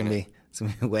 Yeah. It's going to be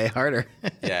way harder.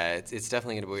 Yeah, it's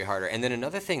definitely going to be way harder. And then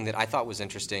another thing that I thought was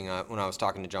interesting when I was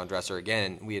talking to John Dresser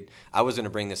again, I was going to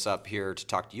bring this up here to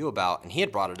talk to you about, and he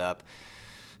had brought it up.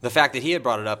 The fact that he had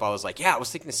brought it up, I was like, yeah, I was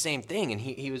thinking the same thing. And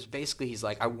he's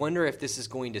like, I wonder if this is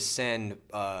going to send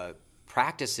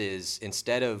practices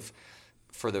instead of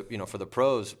for the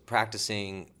pros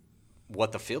practicing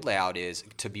what the field layout is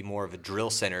to be more of a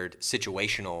drill-centered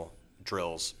situational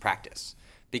drills practice.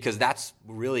 Because that's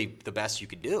really the best you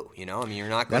could do, I mean, you're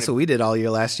not going That's what we did all year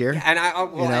last year. And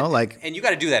and you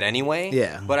got to do that anyway.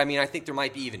 Yeah. But I mean, I think there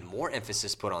might be even more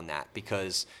emphasis put on that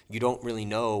because you don't really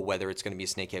know whether it's going to be a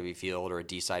snake-heavy field or a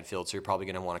D-side field. So you're probably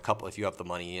going to want a couple. If you have the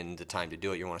money and the time to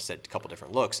do it, you want to set a couple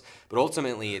different looks. But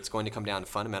ultimately, it's going to come down to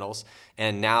fundamentals.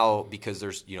 And now, because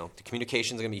there's the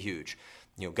communication is going to be huge.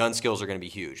 Gun skills are going to be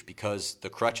huge because the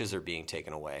crutches are being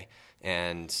taken away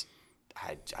and.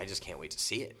 I just can't wait to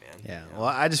see it, man. Yeah. Well,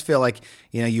 I just feel like,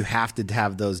 you have to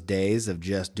have those days of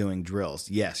just doing drills.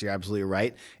 Yes, you're absolutely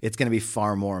right. It's going to be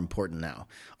far more important now.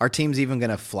 Our team's even going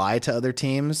to fly to other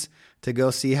teams to go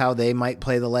see how they might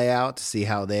play the layout, to see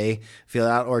how they feel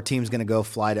out, or a team's going to go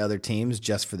fly to other teams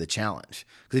just for the challenge.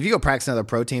 Because if you go practice another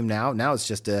pro team now it's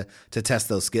just to test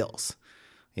those skills.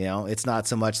 It's not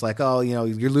so much like, oh,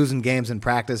 you're losing games in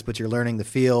practice, but you're learning the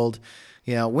field.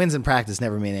 Wins in practice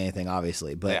never mean anything,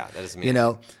 obviously. But, yeah, that doesn't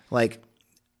mean like...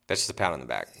 That's just a pat on the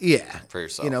back. Yeah. For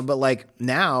yourself. But like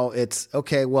now it's,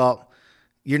 okay, well,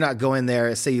 you're not going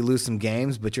there, say you lose some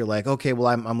games, but you're like, okay, well,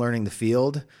 I'm learning the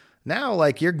field. Now,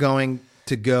 like, you're going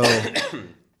to go...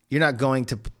 you're not going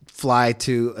to fly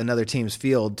to another team's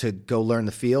field to go learn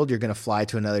the field. You're going to fly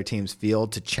to another team's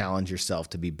field to challenge yourself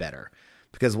to be better.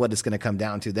 Because what it's going to come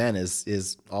down to then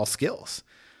is all skills.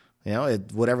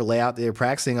 Whatever layout that you're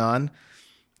practicing on,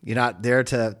 You're not there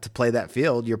to play that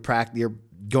field. You're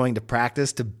going to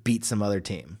practice to beat some other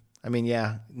team. I mean,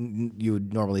 yeah, you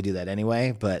would normally do that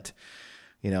anyway, but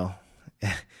the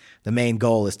main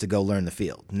goal is to go learn the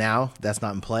field. Now that's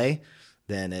not in play,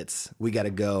 then we got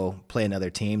to go play another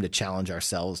team to challenge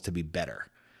ourselves to be better.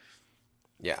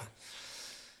 Yeah.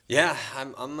 Yeah,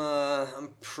 I'm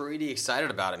pretty excited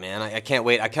about it, man. I can't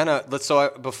wait.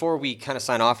 Before we kind of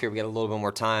sign off here, we got a little bit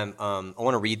more time. I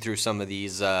want to read through some of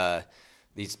these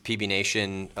PB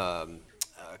Nation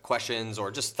questions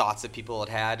or just thoughts that people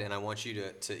had, and I want you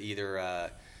to either I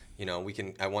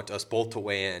want us both to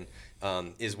weigh in.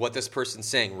 Is what this person's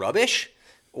saying rubbish,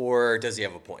 or does he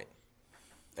have a point?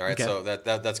 All right, okay. So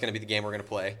that's going to be the game we're going to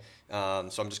play. So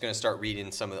I'm just going to start reading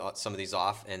some of these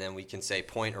off, and then we can say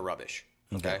point or rubbish.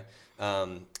 Okay.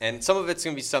 And some of it's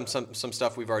going to be some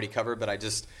stuff we've already covered, but I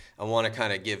want to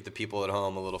kind of give the people at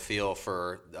home a little feel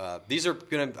for these are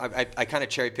going to I kind of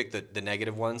cherry pick the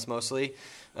negative ones mostly,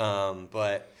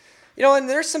 but and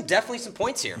there's definitely some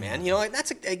points here, man.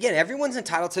 That's again, everyone's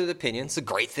entitled to their opinion. It's a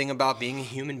great thing about being a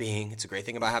human being. It's a great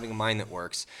thing about having a mind that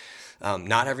works.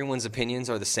 Not everyone's opinions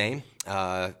are the same.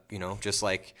 Just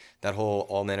like that whole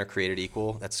all men are created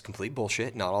equal. That's complete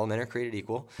bullshit. Not all men are created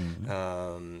equal.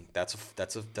 Mm-hmm. That's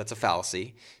a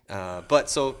fallacy. But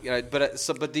some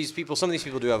of these people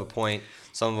do have a point.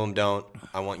 Some of them don't.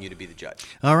 I want you to be the judge.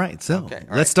 All right. So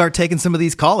let's start taking some of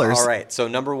these callers. All right. So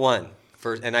number one.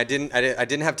 First, and I didn't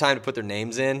have time to put their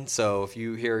names in. So if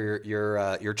you hear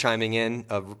you're chiming in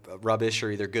of rubbish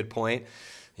or either good point,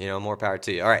 more power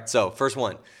to you. All right. So first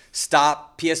one.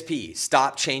 Stop PSP.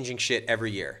 Stop changing shit every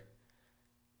year.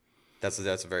 That's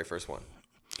the very first one.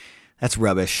 That's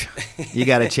rubbish. You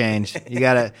got to change. You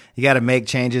got to make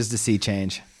changes to see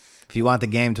change. If you want the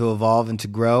game to evolve and to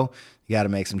grow, you got to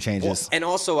make some changes. Well, and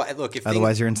also, look,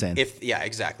 otherwise you're insane. Yeah,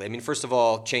 exactly. I mean, first of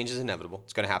all, change is inevitable.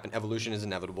 It's going to happen. Evolution is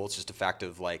inevitable. It's just a fact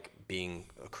of being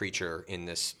a creature in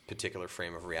this particular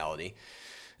frame of reality.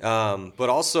 But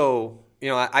also,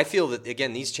 I feel that,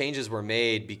 again, these changes were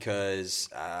made because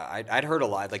I'd heard a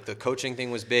lot. Like the coaching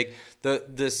thing was big.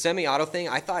 The semi-auto thing,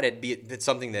 I thought it's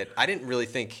something that I didn't really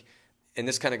think, and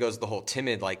this kind of goes the whole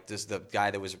timid, the guy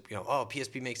that was,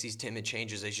 PSP makes these timid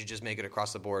changes. They should just make it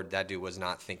across the board. That dude was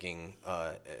not thinking,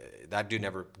 that dude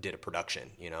never did a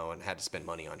production, and had to spend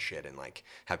money on shit and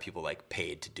have people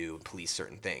paid to police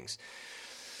certain things.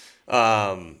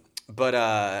 But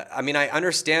I mean, I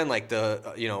understand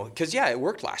because it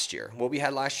worked last year. What we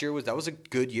had last year was a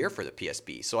good year for the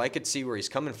PSP. So I could see where he's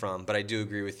coming from, but I do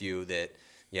agree with you that,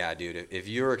 yeah, dude, if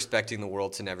you're expecting the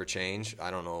world to never change,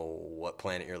 I don't know what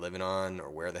planet you're living on or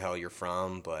where the hell you're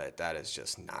from, but that is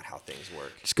just not how things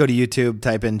work. Just go to YouTube,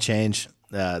 type in change.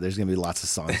 There's going to be lots of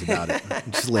songs about it.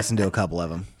 Just listen to a couple of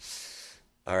them.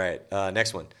 All right.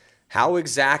 Next one. How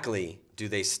exactly do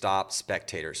they stop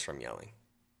spectators from yelling?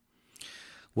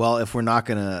 Well, if we're not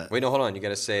going to... Wait, no, hold on. You got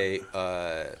to say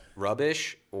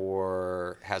rubbish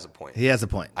or has a point. He has a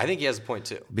point. I think he has a point,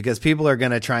 too. Because people are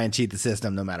going to try and cheat the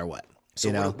system no matter what.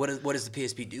 So what does the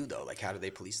PSP do, though? How do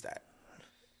they police that?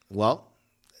 Well,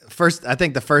 I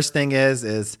think the first thing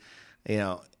is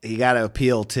you got to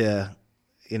appeal to,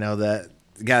 you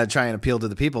got to try and appeal to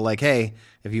the people. Hey,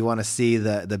 if you want to see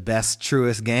the best,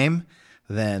 truest game,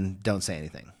 then don't say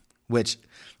anything. Which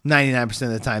 99%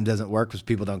 of the time doesn't work because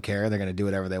people don't care. They're going to do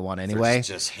whatever they want anyway. They're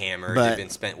just hammered. They've been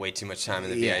spent way too much time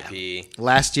in the VIP.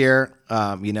 Last year,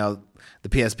 the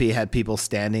PSP had people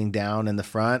standing down in the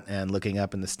front and looking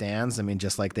up in the stands. I mean,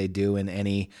 just like they do in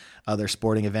any other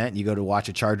sporting event. You go to watch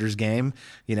a Chargers game,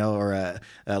 or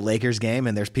a Lakers game,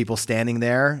 and there's people standing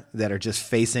there that are just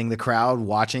facing the crowd,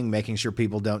 watching, making sure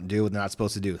people don't do what they're not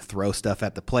supposed to do, throw stuff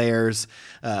at the players,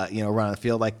 run on the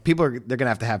field. They're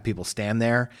going to have people stand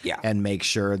there and make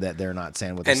sure that they're not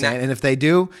saying what they're saying. And if they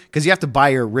do, because you have to buy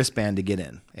your wristband to get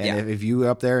in. And if you're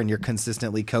up there and you're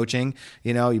consistently coaching,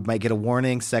 you might get a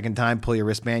warning. Second time, pull your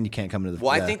wristband. You can't come to the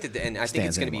I think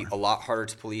it's going to be a lot harder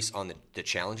to police on the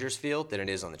Challengers field than it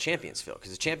is on the Champions field,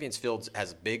 because the Champions field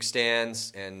has big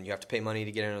stands and you have to pay money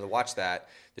to get in to watch that.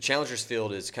 The Challengers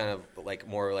field is kind of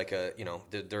more like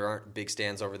there aren't big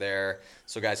stands over there,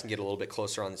 so guys can get a little bit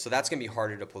closer on. So that's going to be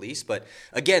harder to police. But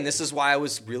again, this is why I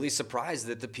was really surprised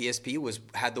that the PSP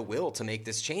had the will to make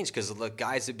this change, because the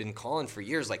guys have been calling for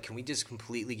years, can we just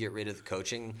completely get rid of the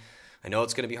coaching? I know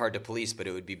it's going to be hard to police, but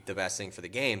it would be the best thing for the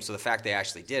game. So the fact they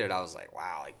actually did it, I was like,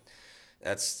 wow,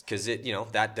 that's because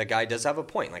that guy does have a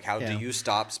point. How do you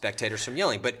stop spectators from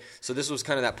yelling? But so this was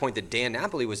kind of that point that Dan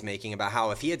Napoli was making about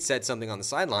how if he had said something on the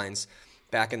sidelines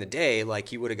back in the day,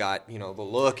 he would have got the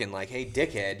look and hey,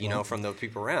 dickhead, from the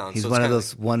people around. He's one of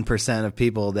those 1% of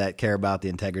people that care about the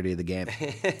integrity of the game,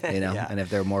 And if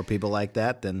there are more people like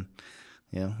that, then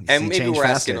You and see maybe change we're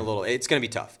faster. asking a little. It's going to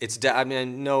be tough. I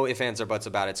mean, no ifs, ands, or buts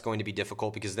about it. It's going to be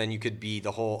difficult because then you could be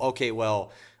the whole, okay,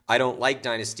 well, I don't like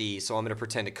Dynasty, so I'm going to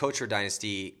pretend to coach for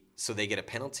Dynasty so they get a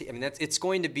penalty. I mean, it's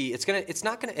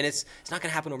not going to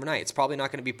happen overnight. It's probably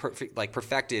not going to be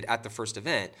perfected at the first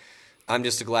event. I'm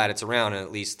just glad it's around and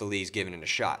at least the league's giving it a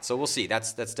shot. So we'll see.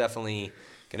 That's definitely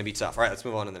going to be tough. All right, let's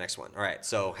move on to the next one. All right,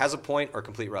 so has a point or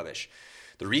complete rubbish.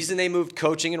 The reason they moved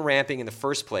coaching and ramping in the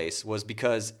first place was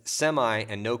because semi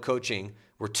and no coaching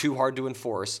were too hard to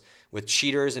enforce, with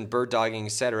cheaters and bird dogging,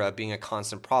 etc., being a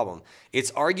constant problem. It's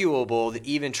arguable that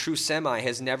even true semi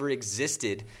has never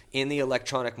existed in the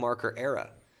electronic marker era.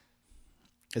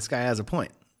 This guy has a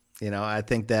point. I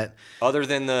think that other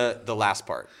than the last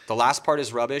part. The last part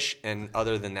is rubbish, and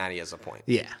other than that, he has a point.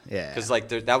 Yeah. Because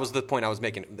that was the point I was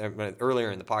making earlier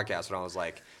in the podcast when I was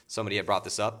like, somebody had brought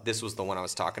this up. This was the one I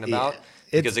was talking about.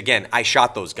 Yeah. Because, again, I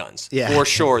shot those guns. Yeah. For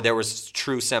sure, there was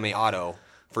true semi-auto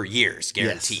for years,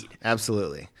 guaranteed. Yes,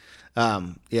 absolutely.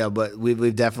 But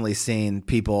we've definitely seen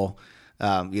people,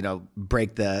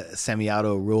 break the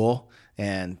semi-auto rule,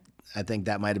 and I think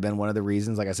that might have been one of the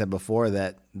reasons, like I said before,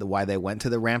 why they went to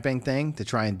the ramping thing to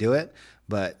try and do it.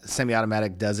 But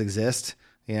semi-automatic does exist.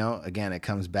 Again, it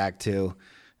comes back to,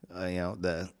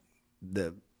 the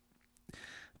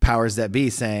powers that be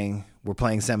saying we're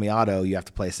playing semi-auto, you have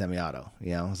to play semi-auto.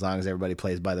 As long as everybody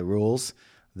plays by the rules,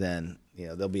 then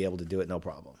they'll be able to do it no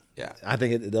problem. Yeah, I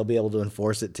think they'll be able to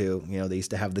enforce it too. They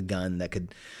used to have the gun that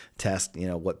could test,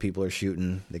 what people are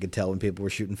shooting. They could tell when people were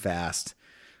shooting fast.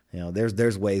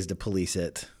 There's ways to police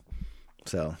it.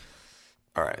 So,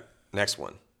 all right, next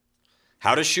one.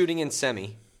 How does shooting in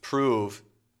semi prove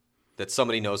that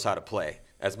somebody knows how to play?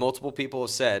 As multiple people have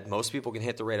said, most people can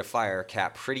hit the rate of fire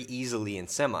cap pretty easily in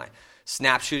semi.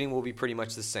 Snap shooting will be pretty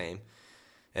much the same.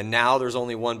 And now there's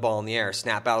only one ball in the air.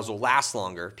 Snap battles will last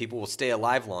longer. People will stay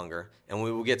alive longer. And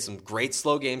we will get some great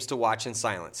slow games to watch in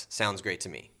silence. Sounds great to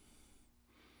me.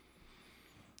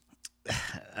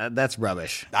 That's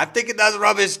rubbish. I think it does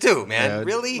rubbish too, man.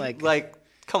 Really? Like,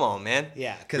 come on, man.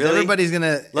 Yeah, because everybody's going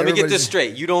to... Let me get this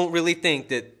straight. You don't really think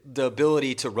that the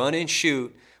ability to run and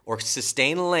shoot or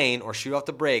sustain a lane or shoot off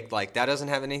the break, that doesn't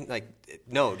have any...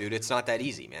 no, dude, it's not that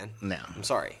easy, man. No. I'm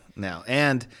sorry. No.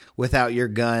 And without your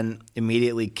gun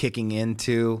immediately kicking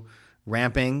into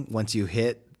ramping once you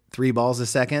hit 3 balls a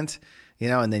second,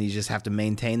 and then you just have to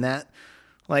maintain that.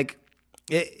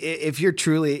 If you're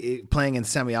truly playing in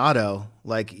semi-auto,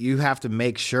 you have to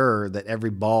make sure that every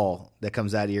ball that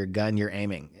comes out of your gun, you're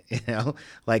aiming.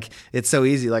 It's so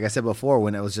easy. Like I said before,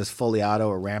 when it was just fully auto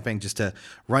or ramping, just to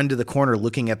run to the corner,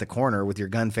 looking at the corner with your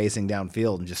gun facing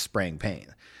downfield and just spraying paint.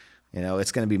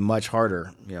 It's going to be much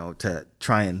harder, to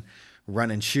try and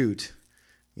run and shoot,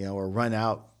 or run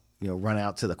out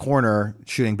to the corner,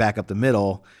 shooting back up the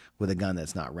middle with a gun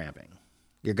that's not ramping.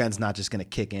 Your gun's not just going to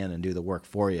kick in and do the work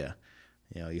for you.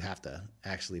 You have to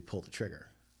actually pull the trigger.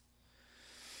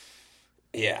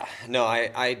 Yeah, no,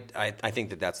 I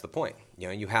think that's the point.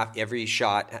 You have every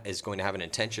shot is going to have an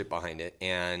intention behind it,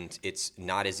 and it's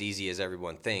not as easy as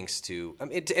everyone thinks to.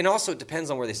 And also it depends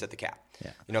on where they set the cap.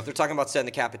 Yeah. If they're talking about setting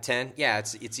the cap at 10, yeah,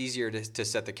 it's easier to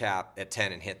set the cap at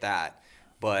 10 and hit that.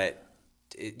 But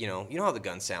you know how the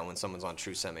guns sound when someone's on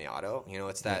true semi-auto.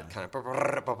 It's that kind of.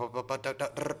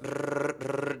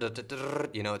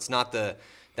 It's not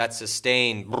that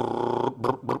sustained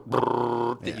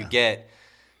that you get.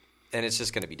 And it's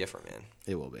just going to be different, man.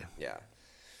 It will be. Yeah.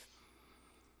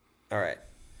 All right.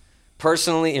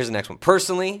 Personally, here's the next one.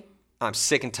 Personally, I'm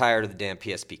sick and tired of the damn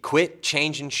PSP. Quit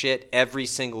changing shit every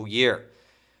single year.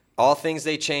 All things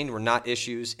they changed were not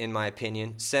issues, in my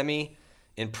opinion. Semi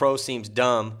in pro seems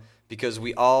dumb because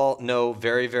we all know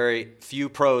very, very few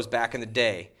pros back in the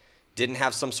day didn't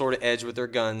have some sort of edge with their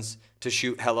guns to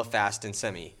shoot hella fast in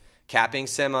semi. Capping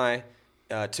semi...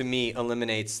 to me,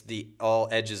 eliminates all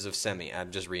edges of semi.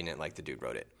 I'm just reading it like the dude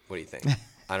wrote it. What do you think?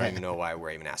 I don't even know why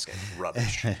we're even asking.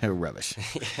 Rubbish. Rubbish.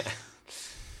 Yeah.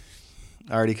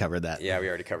 Already covered that. Yeah, we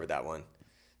already covered that one.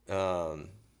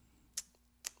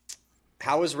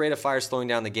 How is rate of fire slowing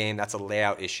down the game? That's a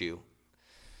layout issue.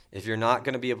 If you're not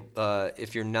going to be,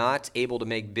 if you're not able to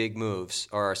make big moves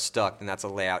or are stuck, then that's a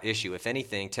layout issue. If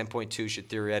anything, 10.2 should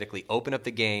theoretically open up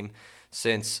the game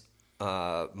since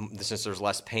there's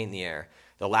less paint in the air.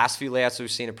 The last few layouts we've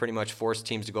seen have pretty much forced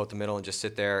teams to go up the middle and just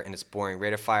sit there, and it's boring.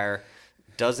 Rate of fire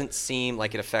doesn't seem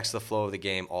like it affects the flow of the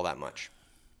game all that much.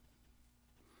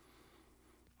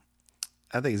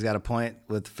 I think he's got a point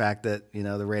with the fact that,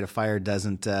 the rate of fire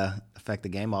doesn't affect the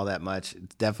game all that much.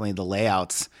 It's definitely the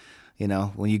layouts.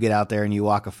 When you get out there and you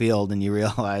walk a field and you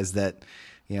realize that,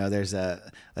 there's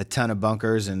a ton of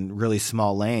bunkers and really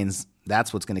small lanes,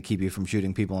 that's what's going to keep you from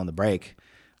shooting people on the break.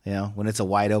 When it's a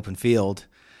wide open field,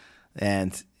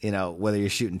 and whether you're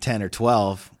shooting 10 or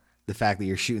 12, the fact that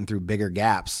you're shooting through bigger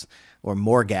gaps or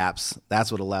more gaps,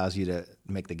 that's what allows you to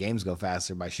make the games go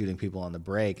faster by shooting people on the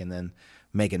break and then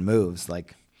making moves.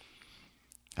 Like,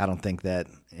 I don't think that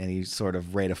any sort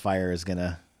of rate of fire is going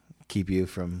to keep you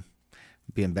from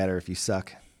being better if you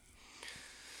suck.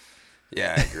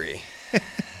 Yeah, I agree.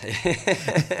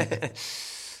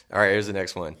 All right, here's the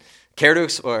next one.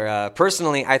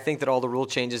 Personally, I think that all the rule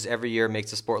changes every year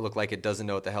makes the sport look like it doesn't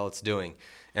know what the hell it's doing.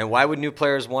 And why would new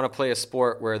players want to play a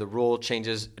sport where the rule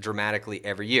changes dramatically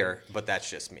every year? But that's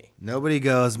just me. Nobody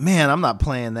goes, man, I'm not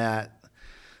playing that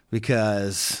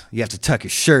because you have to tuck your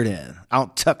shirt in. I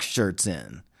don't tuck shirts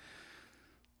in.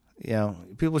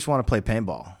 People just want to play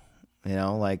paintball.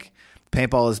 Like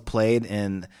paintball is played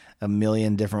in a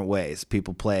million different ways.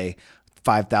 People play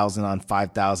 5,000 on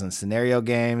 5,000 scenario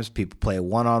games. People play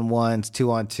 1-on-1s,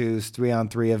 2-on-2s,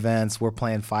 3-on-3 events. We're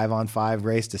playing 5-on-5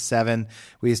 race to 7.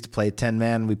 We used to play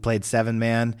 10-man. We played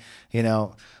 7-man.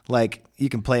 Like you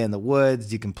can play in the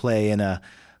woods. You can play in on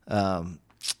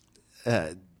a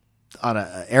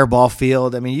airball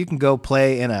field. I mean, you can go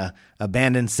play in a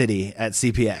abandoned city at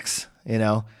CPX.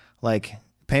 Like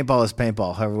paintball is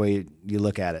paintball, however way you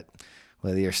look at it.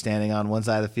 Whether you're standing on one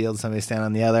side of the field, somebody's standing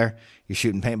on the other, you're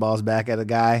shooting paintballs back at a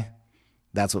guy,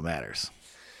 that's what matters.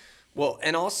 Well,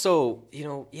 and also,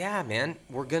 yeah, man,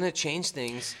 we're going to change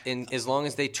things as long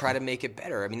as they try to make it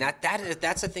better. I mean,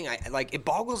 that's the thing. It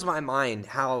boggles my mind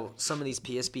how some of these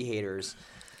PSP haters.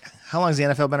 How long has the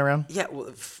NFL been around? Yeah,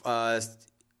 well,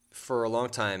 for a long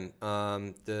time.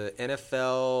 The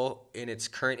NFL in its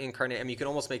current incarnate, you can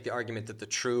almost make the argument that the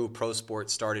true pro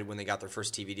sports started when they got their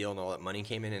first TV deal and all that money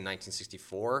came in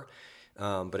 1964.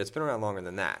 But it's been around longer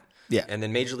than that. Yeah. And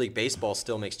then Major League Baseball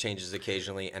still makes changes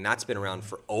occasionally, and that's been around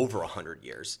for over 100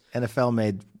 years. NFL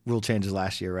made rule changes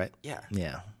last year, right? Yeah.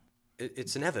 Yeah.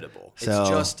 It's inevitable. So, it's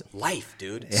just life,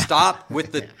 dude. Yeah. Stop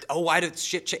with the, why did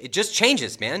shit change? It just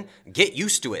changes, man. Get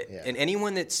used to it. Yeah. And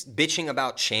anyone that's bitching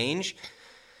about change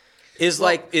is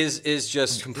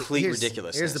just complete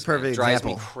ridiculousness. Here's the perfect example.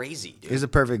 example. Drives me crazy, dude. Here's a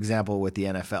perfect example with the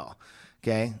NFL.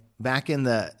 Okay? Back in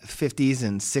the 50s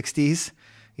and 60s,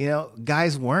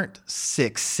 guys weren't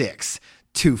 6'6",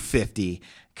 250,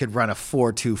 could run a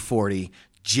 4.2 40,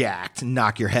 jacked,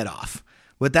 knock your head off.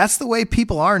 But that's the way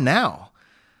people are now.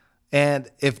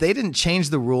 And if they didn't change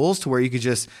the rules to where you could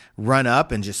just run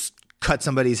up and just cut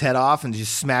somebody's head off and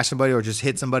just smash somebody or just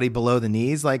hit somebody below the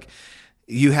knees, like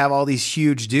you have all these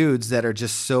huge dudes that are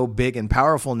just so big and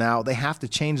powerful now, they have to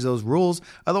change those rules.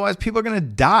 Otherwise, people are going to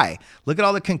die. Look at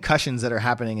all the concussions that are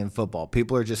happening in football.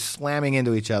 People are just slamming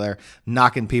into each other,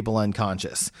 knocking people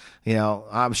unconscious.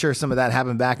 I'm sure some of that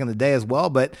happened back in the day as well,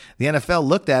 but the NFL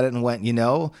looked at it and went,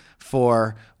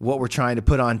 for what we're trying to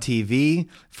put on TV,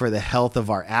 for the health of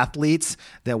our athletes,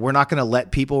 that we're not going to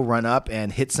let people run up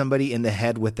and hit somebody in the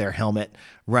head with their helmet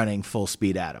running full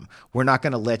speed at them. We're not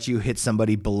going to let you hit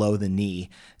somebody below the knee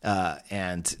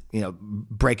and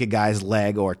break a guy's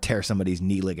leg or tear somebody's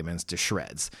knee ligaments to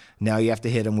shreds. Now you have to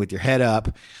hit them with your head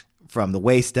up from the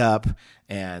waist up,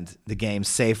 and the game's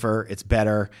safer, it's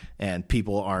better, and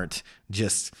people aren't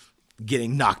just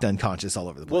getting knocked unconscious all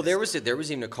over the place. Well, there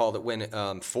was even a call that went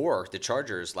for the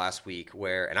Chargers last week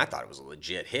and I thought it was a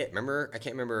legit hit. Remember? I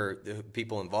can't remember the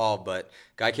people involved, but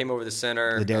guy came over the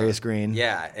center. Darius Green.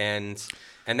 Yeah, and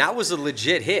that was a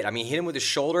legit hit. Hit him with his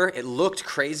shoulder. It looked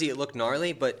crazy. It looked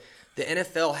gnarly, but the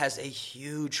NFL has a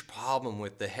huge problem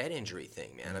with the head injury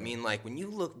thing, man. When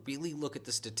you really look at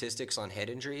the statistics on head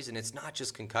injuries, and it's not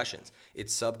just concussions,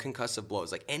 it's subconcussive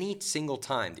blows. Like any single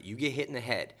time that you get hit in the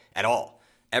head at all,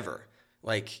 ever,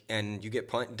 and you get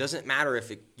punched, it doesn't matter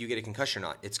if you get a concussion or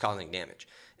not, it's causing damage.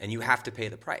 And you have to pay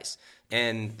the price.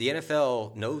 And the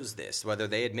NFL knows this, whether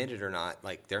they admit it or not.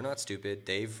 They're not stupid.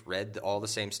 They've read all the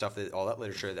same stuff, all that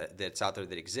literature that's out there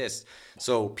that exists.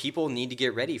 So people need to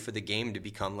get ready for the game to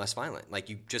become less violent.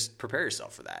 You just prepare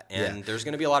yourself for that. And there's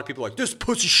going to be a lot of people this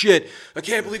pussy shit. I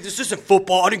can't believe this isn't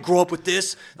football. I didn't grow up with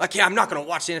this. I'm not going to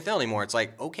watch the NFL anymore. It's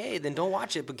okay, then don't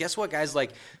watch it. But guess what, guys?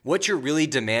 What you're really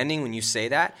demanding when you say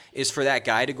that is for that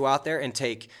guy to go out there and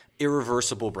take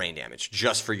irreversible brain damage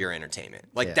just for your entertainment.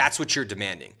 That's what you're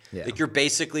demanding. Yeah. You're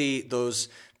basically those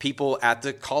people at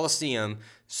the Coliseum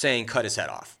saying cut his head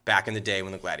off back in the day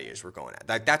when the gladiators were going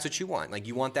at. That's what you want.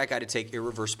 You want that guy to take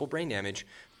irreversible brain damage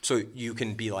so you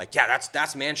can be yeah,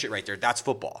 that's man shit right there. That's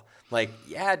football.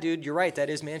 Yeah, dude, you're right. That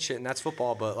is man shit and that's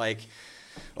football. But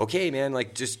okay, man,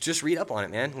 like just read up on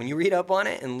it, man. When you read up on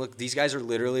it and look, these guys are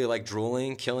literally like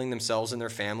drooling, killing themselves and their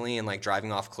family, and like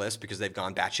driving off cliffs because they've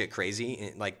gone batshit crazy.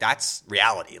 And, like, that's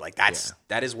reality. Like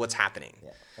that is what's happening.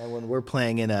 Yeah. And when we're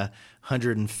playing in a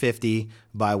 150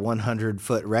 by 100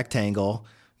 foot rectangle,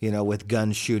 with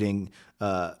guns shooting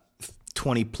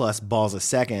 20 plus balls a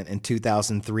second in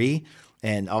 2003.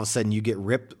 And all of a sudden you get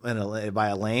ripped by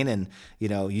a lane, and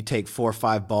you take 4 or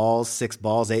 5 balls, 6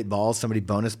 balls, 8 balls. Somebody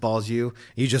bonus balls you.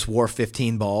 You just wore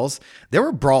 15 balls. There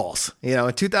were brawls.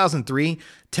 In 2003,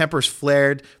 tempers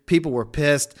flared. People were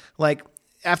pissed. Like,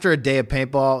 after a day of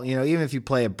paintball, even if you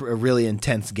play a really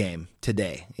intense game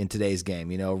in today's game,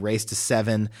 race to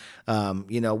 7, what are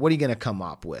you going to come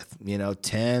up with?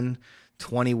 10,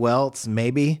 20 welts,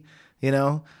 maybe.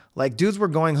 Like, dudes were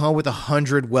going home with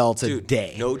 100 welts a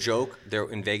day. No joke. There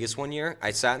in Vegas one year,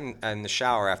 I sat in the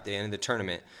shower after the end of the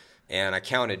tournament, and I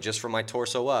counted just from my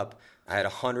torso up. I had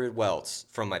 100 welts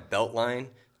from my belt line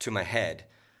to my head.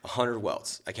 100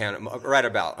 welts. I counted right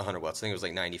about 100 welts. I think it was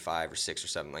like 95 or 6 or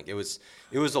 7. Like, it was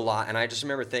a lot, and I just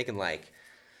remember thinking, like,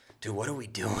 dude, what are we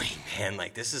doing, man?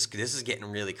 Like, this is getting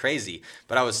really crazy.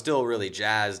 But I was still really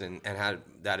jazzed and had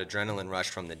that adrenaline rush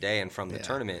from the day and from the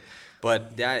tournament.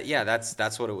 But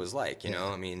that's what it was like, you know.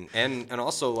 I mean, and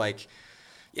also, like,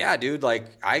 yeah, dude, like,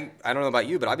 I don't know about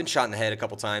you, but I've been shot in the head a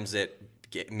couple times that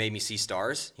made me see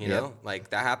stars, you know. Like,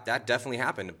 that definitely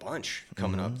happened a bunch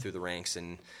coming up through the ranks.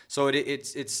 And so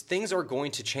it's things are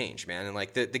going to change, man. And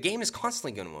like the game is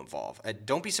constantly going to evolve.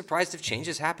 Don't be surprised if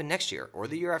changes happen next year or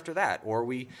the year after that, or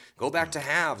we go back to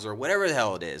halves or whatever the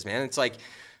hell it is, man. It's like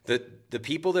the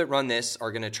people that run this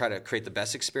are going to try to create the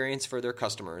best experience for their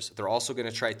customers. They're also going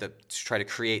to try to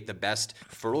create the best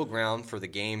fertile ground for the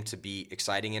game to be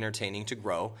exciting, entertaining, to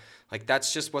grow. Like,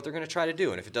 that's just what they're going to try to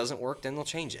do. And if it doesn't work, then they'll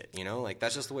change it. Like,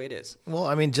 that's just the way it is. Well,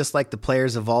 I mean, just like the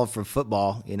players evolved for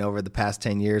football, over the past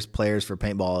 10 years, players for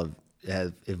paintball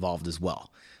have evolved as well.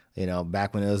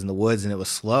 Back when it was in the woods and it was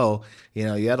slow, you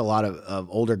had a lot of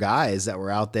older guys that were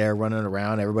out there running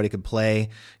around. Everybody could play.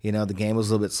 The game was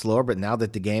a little bit slower, but now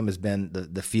that the game has been,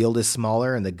 the field is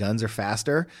smaller and the guns are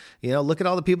faster, look at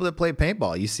all the people that play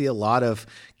paintball. You see a lot of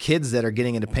kids that are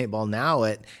getting into paintball now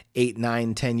at 8,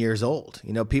 9, 10 years old.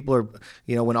 People are,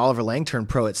 when Oliver Lang turned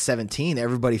pro at 17,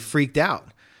 everybody freaked out.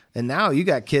 And now you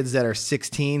got kids that are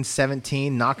 16,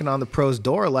 17, knocking on the pro's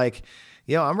door like,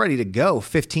 I'm ready to go.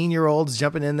 15-year-olds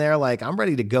jumping in there like, I'm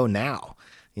ready to go now.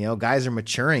 Guys are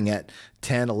maturing at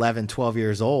 10, 11, 12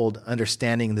 years old,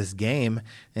 understanding this game.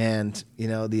 And,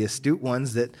 the astute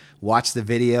ones that watch the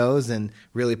videos and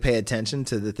really pay attention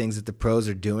to the things that the pros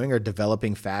are doing are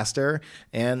developing faster.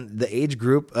 And the age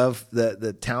group of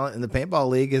the talent in the paintball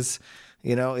league is,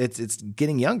 it's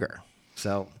getting younger.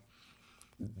 So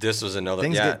this was another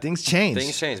things change.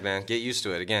 Things change, man. Get used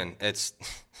to it. Again, it's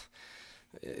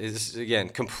again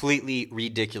completely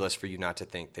ridiculous for you not to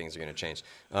think things are going to change.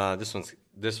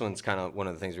 This one's kind of one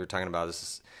of the things we were talking about.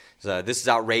 This is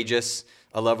outrageous.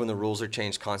 I love when the rules are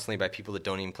changed constantly by people that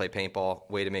don't even play paintball.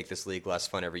 Way to make this league less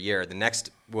fun every year. The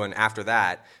next one after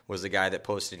that was the guy that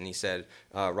posted, and he said,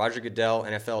 Roger Goodell,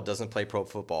 NFL, doesn't play pro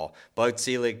football. Bud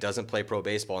Selig doesn't play pro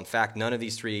baseball. In fact, none of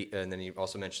these three, and then he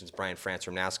also mentions Brian France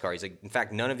from NASCAR. He's like, in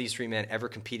fact, none of these three men ever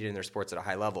competed in their sports at a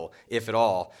high level, if at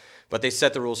all. But they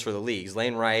set the rules for the leagues.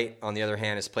 Lane Wright, on the other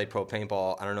hand, has played pro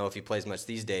paintball. I don't know if he plays much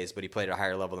these days, but he played at a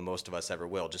higher level than most of us ever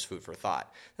will. Just food for thought.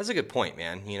 That's a good point,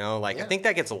 man. I think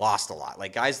that gets lost a lot.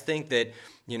 Like, guys think that,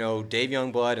 Dave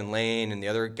Youngblood and Lane and the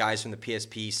other guys from the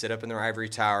PSP sit up in their ivory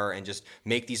tower and just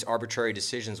make these arbitrary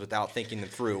decisions without thinking them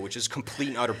through, which is complete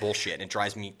and utter bullshit. And it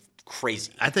drives me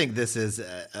crazy. I think this is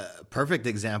a perfect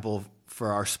example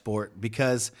for our sport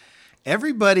because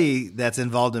everybody that's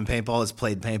involved in paintball has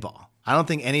played paintball. I don't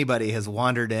think anybody has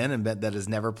wandered in and that has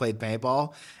never played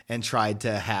paintball and tried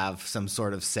to have some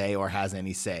sort of say or has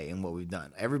any say in what we've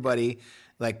done. Everybody,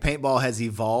 like, paintball has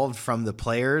evolved from the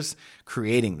players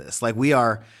creating this. Like, we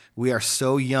are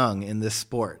so young in this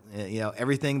sport.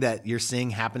 Everything that you're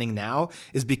seeing happening now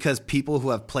is because people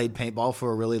who have played paintball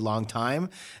for a really long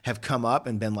time have come up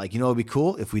and been like, it'd be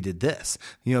cool if we did this.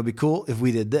 It'd be cool if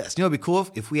we did this. It'd be cool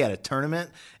if we had a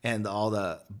tournament and all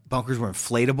the bunkers were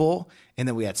inflatable and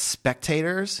then we had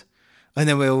spectators and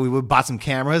then we bought some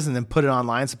cameras and then put it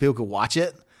online so people could watch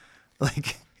it.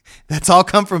 Like, that's all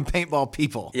come from paintball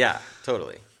people. Yeah,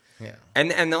 totally. Yeah.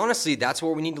 And honestly, that's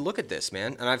where we need to look at this,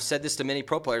 man. And I've said this to many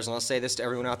pro players, and I'll say this to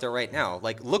everyone out there right now.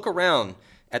 Like, look around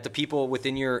at the people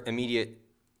within your immediate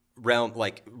realm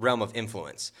of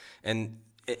influence. And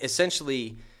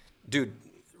essentially, dude,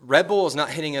 Red Bull is not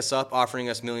hitting us up, offering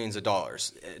us millions of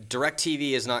dollars.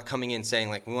 DirecTV is not coming in saying,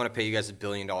 like, we want to pay you guys $1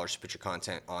 billion to put your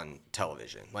content on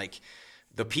television. Like,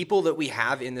 the people that we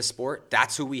have in this sport,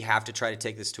 that's who we have to try to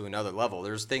take this to another level.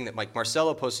 There's a thing that like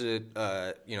Marcelo posted,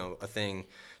 a thing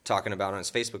talking about on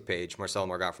his Facebook page, Marcelo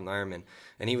Margot from the Ironman,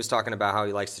 and he was talking about how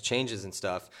he likes the changes and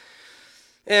stuff.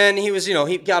 And he was,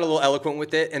 he got a little eloquent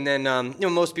with it. And then,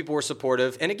 most people were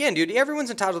supportive. And again, dude, everyone's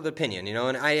entitled to opinion,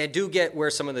 and I do get where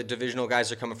some of the divisional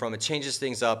guys are coming from. It changes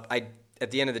things up. At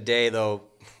the end of the day, though,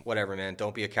 whatever, man,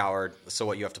 don't be a coward. So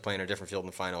what, you have to play in a different field in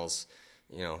the finals.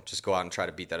 Just go out and try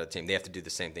to beat that other team. They have to do the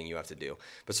same thing you have to do.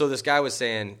 But so this guy was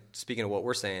saying, speaking of what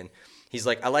we're saying, he's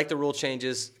like, I like the rule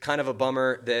changes. Kind of a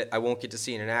bummer that I won't get to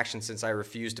see it in action since I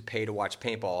refuse to pay to watch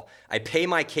paintball. I pay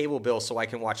my cable bill so I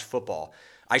can watch football.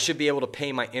 I should be able to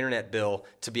pay my internet bill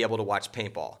to be able to watch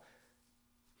paintball.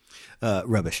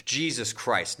 Rubbish. Jesus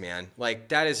Christ, man. Like,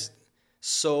 that is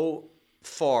so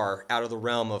far out of the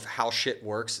realm of how shit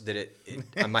works that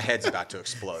my head's about to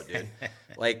explode, dude.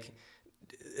 Like,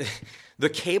 the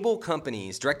cable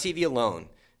companies, DirecTV alone,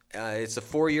 it's a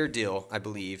 4-year deal, I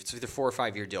believe. It's either 4 or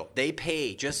 5-year deal. They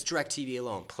pay, just DirecTV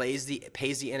alone, pays the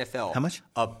NFL. How much?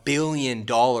 $1 billion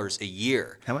a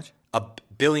year. How much? A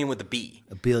billion with a B.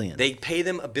 $1 billion. They pay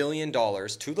them $1 billion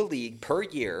to the league per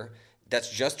year. That's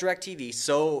just DirecTV.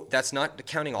 So that's not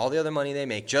counting all the other money they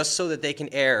make, just so that they can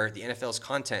air the NFL's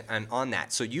content on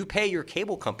that. So you pay your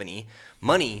cable company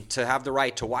money to have the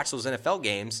right to watch those NFL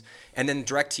games, and then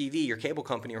DirecTV, your cable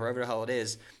company, or whoever the hell it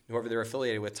is, whoever they're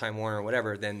affiliated with, Time Warner or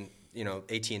whatever, then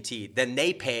AT&T, then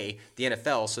they pay the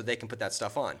NFL so they can put that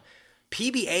stuff on.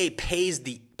 PBA pays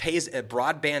a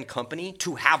broadband company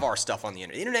to have our stuff on the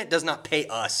internet. The internet does not pay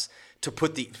us to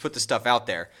put the stuff out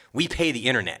there. We pay the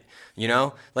internet,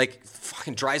 Like,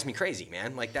 fucking drives me crazy,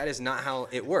 man. Like, that is not how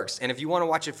it works. And if you want to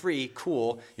watch it free,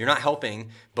 cool. You're not helping,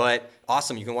 but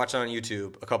awesome. You can watch it on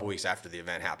YouTube a couple weeks after the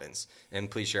event happens.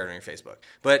 And please share it on your Facebook.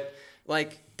 But,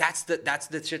 like, that's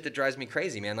the shit that drives me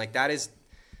crazy, man. Like, that is...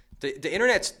 The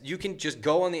internet, you can just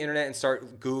go on the internet and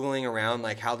start Googling around,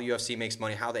 like, how the UFC makes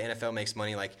money, how the NFL makes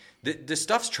money. Like, the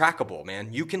stuff's trackable,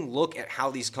 man. You can look at how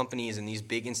these companies and these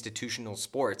big institutional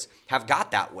sports have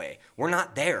got that way. We're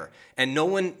not there. And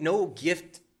no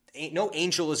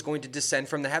angel is going to descend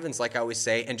from the heavens, like I always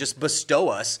say, and just bestow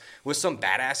us with some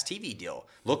badass TV deal.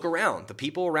 Look around. The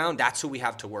people around, that's who we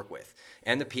have to work with.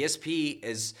 And the PSP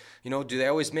is, do they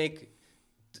always make...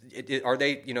 Are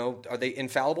they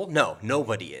infallible? No,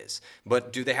 nobody is.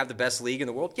 But do they have the best league in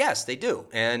the world? Yes, they do.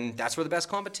 And that's where the best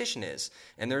competition is.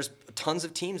 And there's tons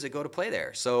of teams that go to play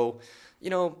there. So,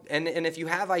 and if you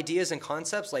have ideas and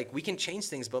concepts, like, we can change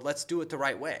things, but let's do it the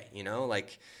right way,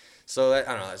 So, I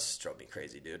don't know, that just drove me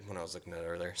crazy, dude, when I was looking at it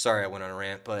earlier. Sorry I went on a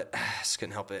rant, but I just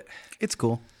couldn't help it. It's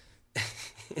cool.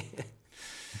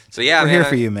 So, yeah, We're here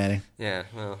for you, Matty. Yeah,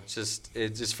 well, it's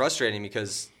just frustrating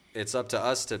because it's up to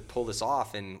us to pull this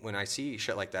off, and when I see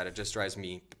shit like that, it just drives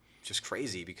me just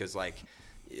crazy because, like,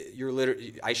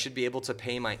 I should be able to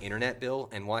pay my internet bill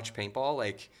and watch paintball.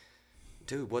 Like,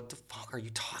 dude, what the fuck are you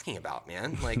talking about,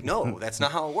 man? Like, no, that's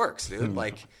not how it works, dude.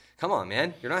 Like, come on,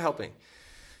 man. You're not helping.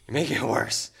 You're making it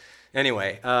worse.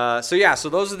 Anyway, so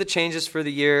those are the changes for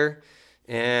the year,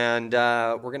 and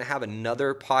we're going to have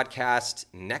another podcast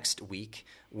next week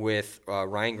with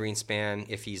Ryan Greenspan,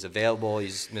 if he's available.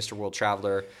 He's Mr. World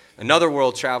Traveler. Another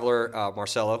World Traveler,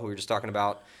 Marcelo, who we were just talking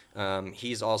about.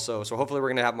 He's also, so hopefully we're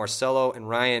going to have Marcelo and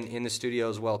Ryan in the studio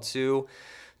as well, too,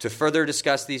 to further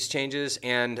discuss these changes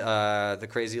and the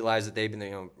crazy lives that they've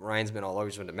been, Ryan's been all over.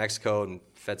 He's been to Mexico and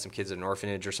fed some kids at an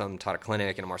orphanage or something, taught a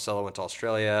clinic, and Marcelo went to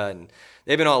Australia, and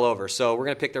they've been all over. So we're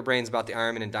going to pick their brains about the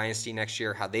Ironman and Dynasty next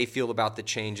year, how they feel about the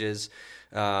changes.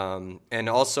 And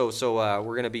also,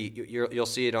 we're going to be, you'll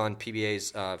see it on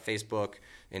PBA's Facebook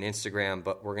and Instagram,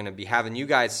 but we're going to be having you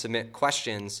guys submit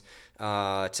questions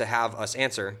to have us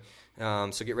answer.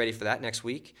 So get ready for that next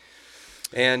week.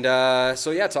 And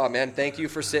Todd, man, thank you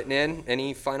for sitting in.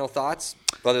 Any final thoughts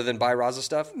other than buy Raza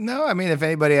stuff? No, I mean, if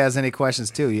anybody has any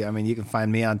questions too, you can find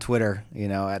me on Twitter,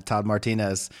 at Todd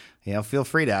Martinez. Feel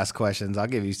free to ask questions. I'll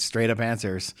give you straight up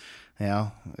answers.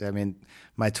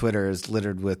 My Twitter is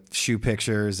littered with shoe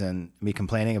pictures and me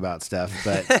complaining about stuff,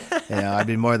 but I'd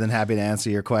be more than happy to answer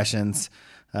your questions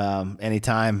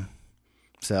anytime.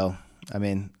 So,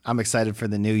 I'm excited for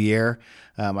the new year.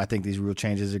 I think these rule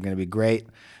changes are going to be great.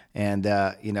 And,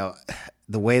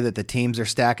 the way that the teams are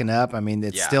stacking up,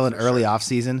 it's still an early off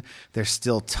season. There's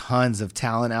still tons of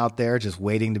talent out there just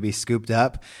waiting to be scooped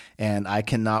up. And I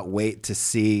cannot wait to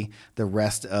see the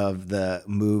rest of the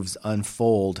moves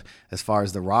unfold as far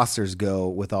as the rosters go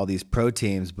with all these pro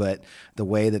teams. But the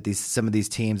way that some of these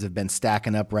teams have been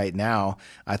stacking up right now,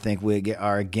 I think we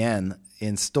are again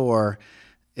in store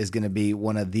is going to be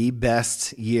one of the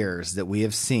best years that we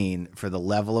have seen for the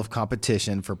level of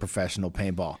competition for professional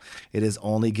paintball. It is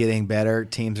only getting better.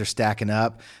 Teams are stacking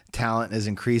up. Talent is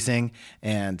increasing.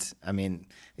 And, I mean,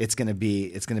 it's going to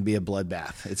be a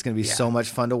bloodbath. It's going to be so much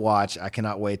fun to watch. I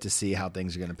cannot wait to see how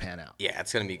things are going to pan out. Yeah,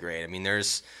 it's going to be great. I mean,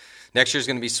 next year's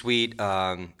going to be sweet.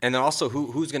 And then also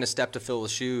who's going to step up to fill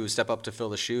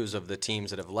the shoes of the teams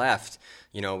that have left.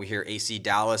 You know, we hear AC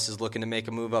Dallas is looking to make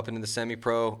a move up into the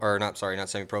semi-pro, or not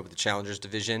semi-pro, but the Challengers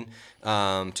division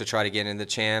to try to get into the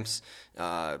champs.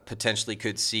 Potentially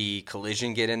could see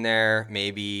Collision get in there.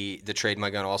 Maybe the Trade My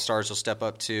Gun All-Stars will step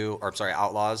up too,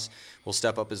 Outlaws will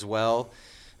step up as well.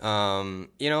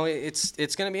 You know, it's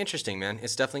going to be interesting, man.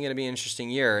 It's definitely going to be an interesting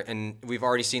year, and we've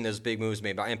already seen those big moves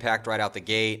made by Impact right out the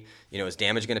gate. You know, is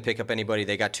Damage going to pick up anybody?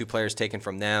 They got 2 players taken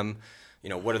from them. You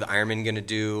know, what are the Ironmen going to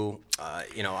do?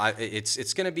 You know,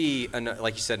 it's going to be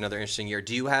like you said, another interesting year.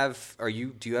 Do you have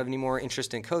any more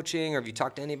interest in coaching, or have you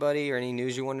talked to anybody, or any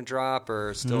news you want to drop,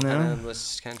 or still kind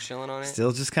of chilling on it?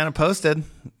 Still just kind of posted.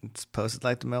 It's posted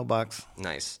like the mailbox.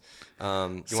 Nice.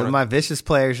 Some of my vicious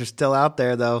players are still out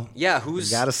there, though. Yeah,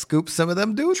 got to scoop some of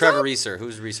them dudes. Trevor Reeser.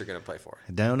 Who's Reeser going to play for?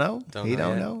 I don't know. He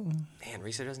don't know. Man,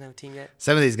 Reeser doesn't have a team yet.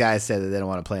 Some of these guys said that they don't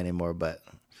want to play anymore, but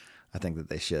I think that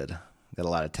they should. Got a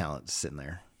lot of talent sitting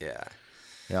there. Yeah.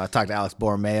 You know, I talked to Alex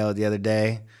Borromeo the other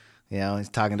day. You know, he's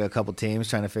talking to a couple teams,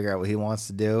 trying to figure out what he wants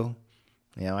to do.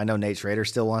 You know, I know Nate Schrader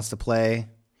still wants to play.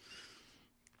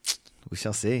 We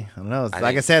shall see. I don't know.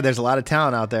 Like I said, there's a lot of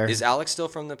talent out there. Is Alex still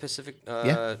from the Pacific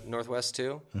Northwest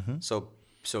too? Mm-hmm.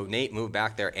 So Nate moved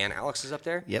back there, and Alex is up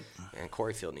there? Yep. And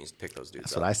Corey Field needs to pick those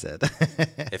dudes up. That's what I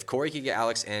said. If Corey could get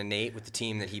Alex and Nate with the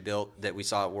team that he built that we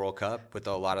saw at World Cup, with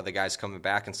a lot of the guys coming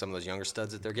back and some of those younger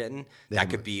studs that they're getting,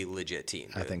 that could be a legit team.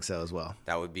 Dude. I think so as well.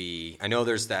 That would be – I know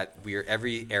there's that weird –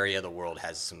 every area of the world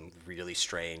has some really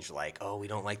strange, like, oh, we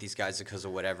don't like these guys because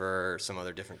of whatever, or some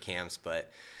other different camps,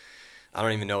 but I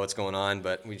don't even know what's going on,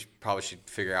 but we probably should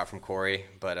figure out from Corey.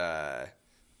 But,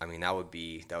 I mean, that would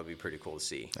be pretty cool to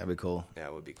see. That'd be cool. Yeah,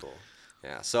 it would be cool.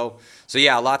 Yeah, so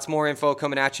yeah, lots more info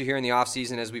coming at you here in the off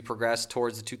season as we progress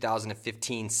towards the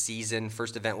 2015 season.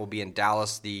 First event will be in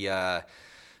Dallas. The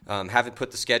haven't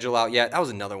put the schedule out yet. That was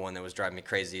another one that was driving me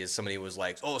crazy. Is somebody was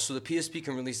like, "Oh, so the PSP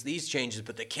can release these changes,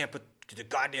 but they can't put the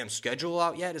goddamn schedule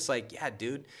out yet?" It's like, yeah,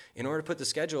 dude. In order to put the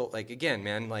schedule, like again,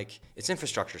 man, like it's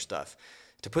infrastructure stuff.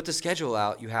 To put the schedule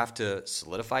out, you have to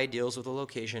solidify deals with the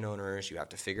location owners. You have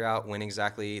to figure out when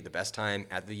exactly the best time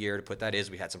at the year to put that is.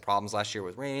 We had some problems last year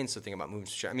with rain, so thinking about moving.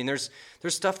 I mean, there's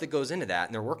stuff that goes into that,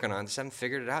 and they're working on it. Just haven't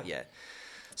figured it out yet.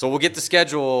 So we'll get the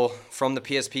schedule from the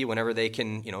PSP whenever they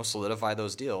can, solidify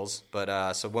those deals.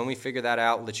 But so when we figure that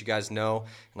out, we'll let you guys know.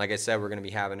 And like I said, we're going to be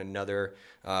having another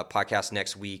podcast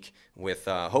next week with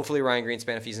hopefully Ryan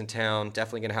Greenspan if he's in town.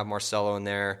 Definitely going to have Marcelo in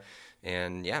there.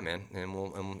 And yeah, man, and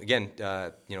we'll again,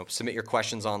 submit your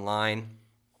questions online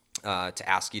to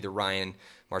ask either Ryan,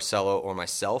 Marcelo, or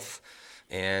myself.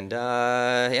 And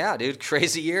yeah, dude,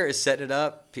 crazy year is setting it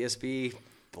up. PSP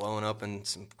blowing up and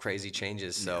some crazy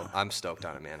changes. So I'm stoked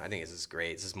on it, man. I think this is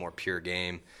great. This is more pure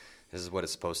game. This is what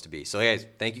it's supposed to be. So, guys,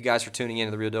 thank you guys for tuning in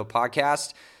to the Real Deal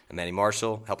Podcast. I'm Matty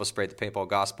Marshall. Help us spread the paintball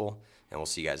gospel, and we'll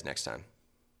see you guys next time.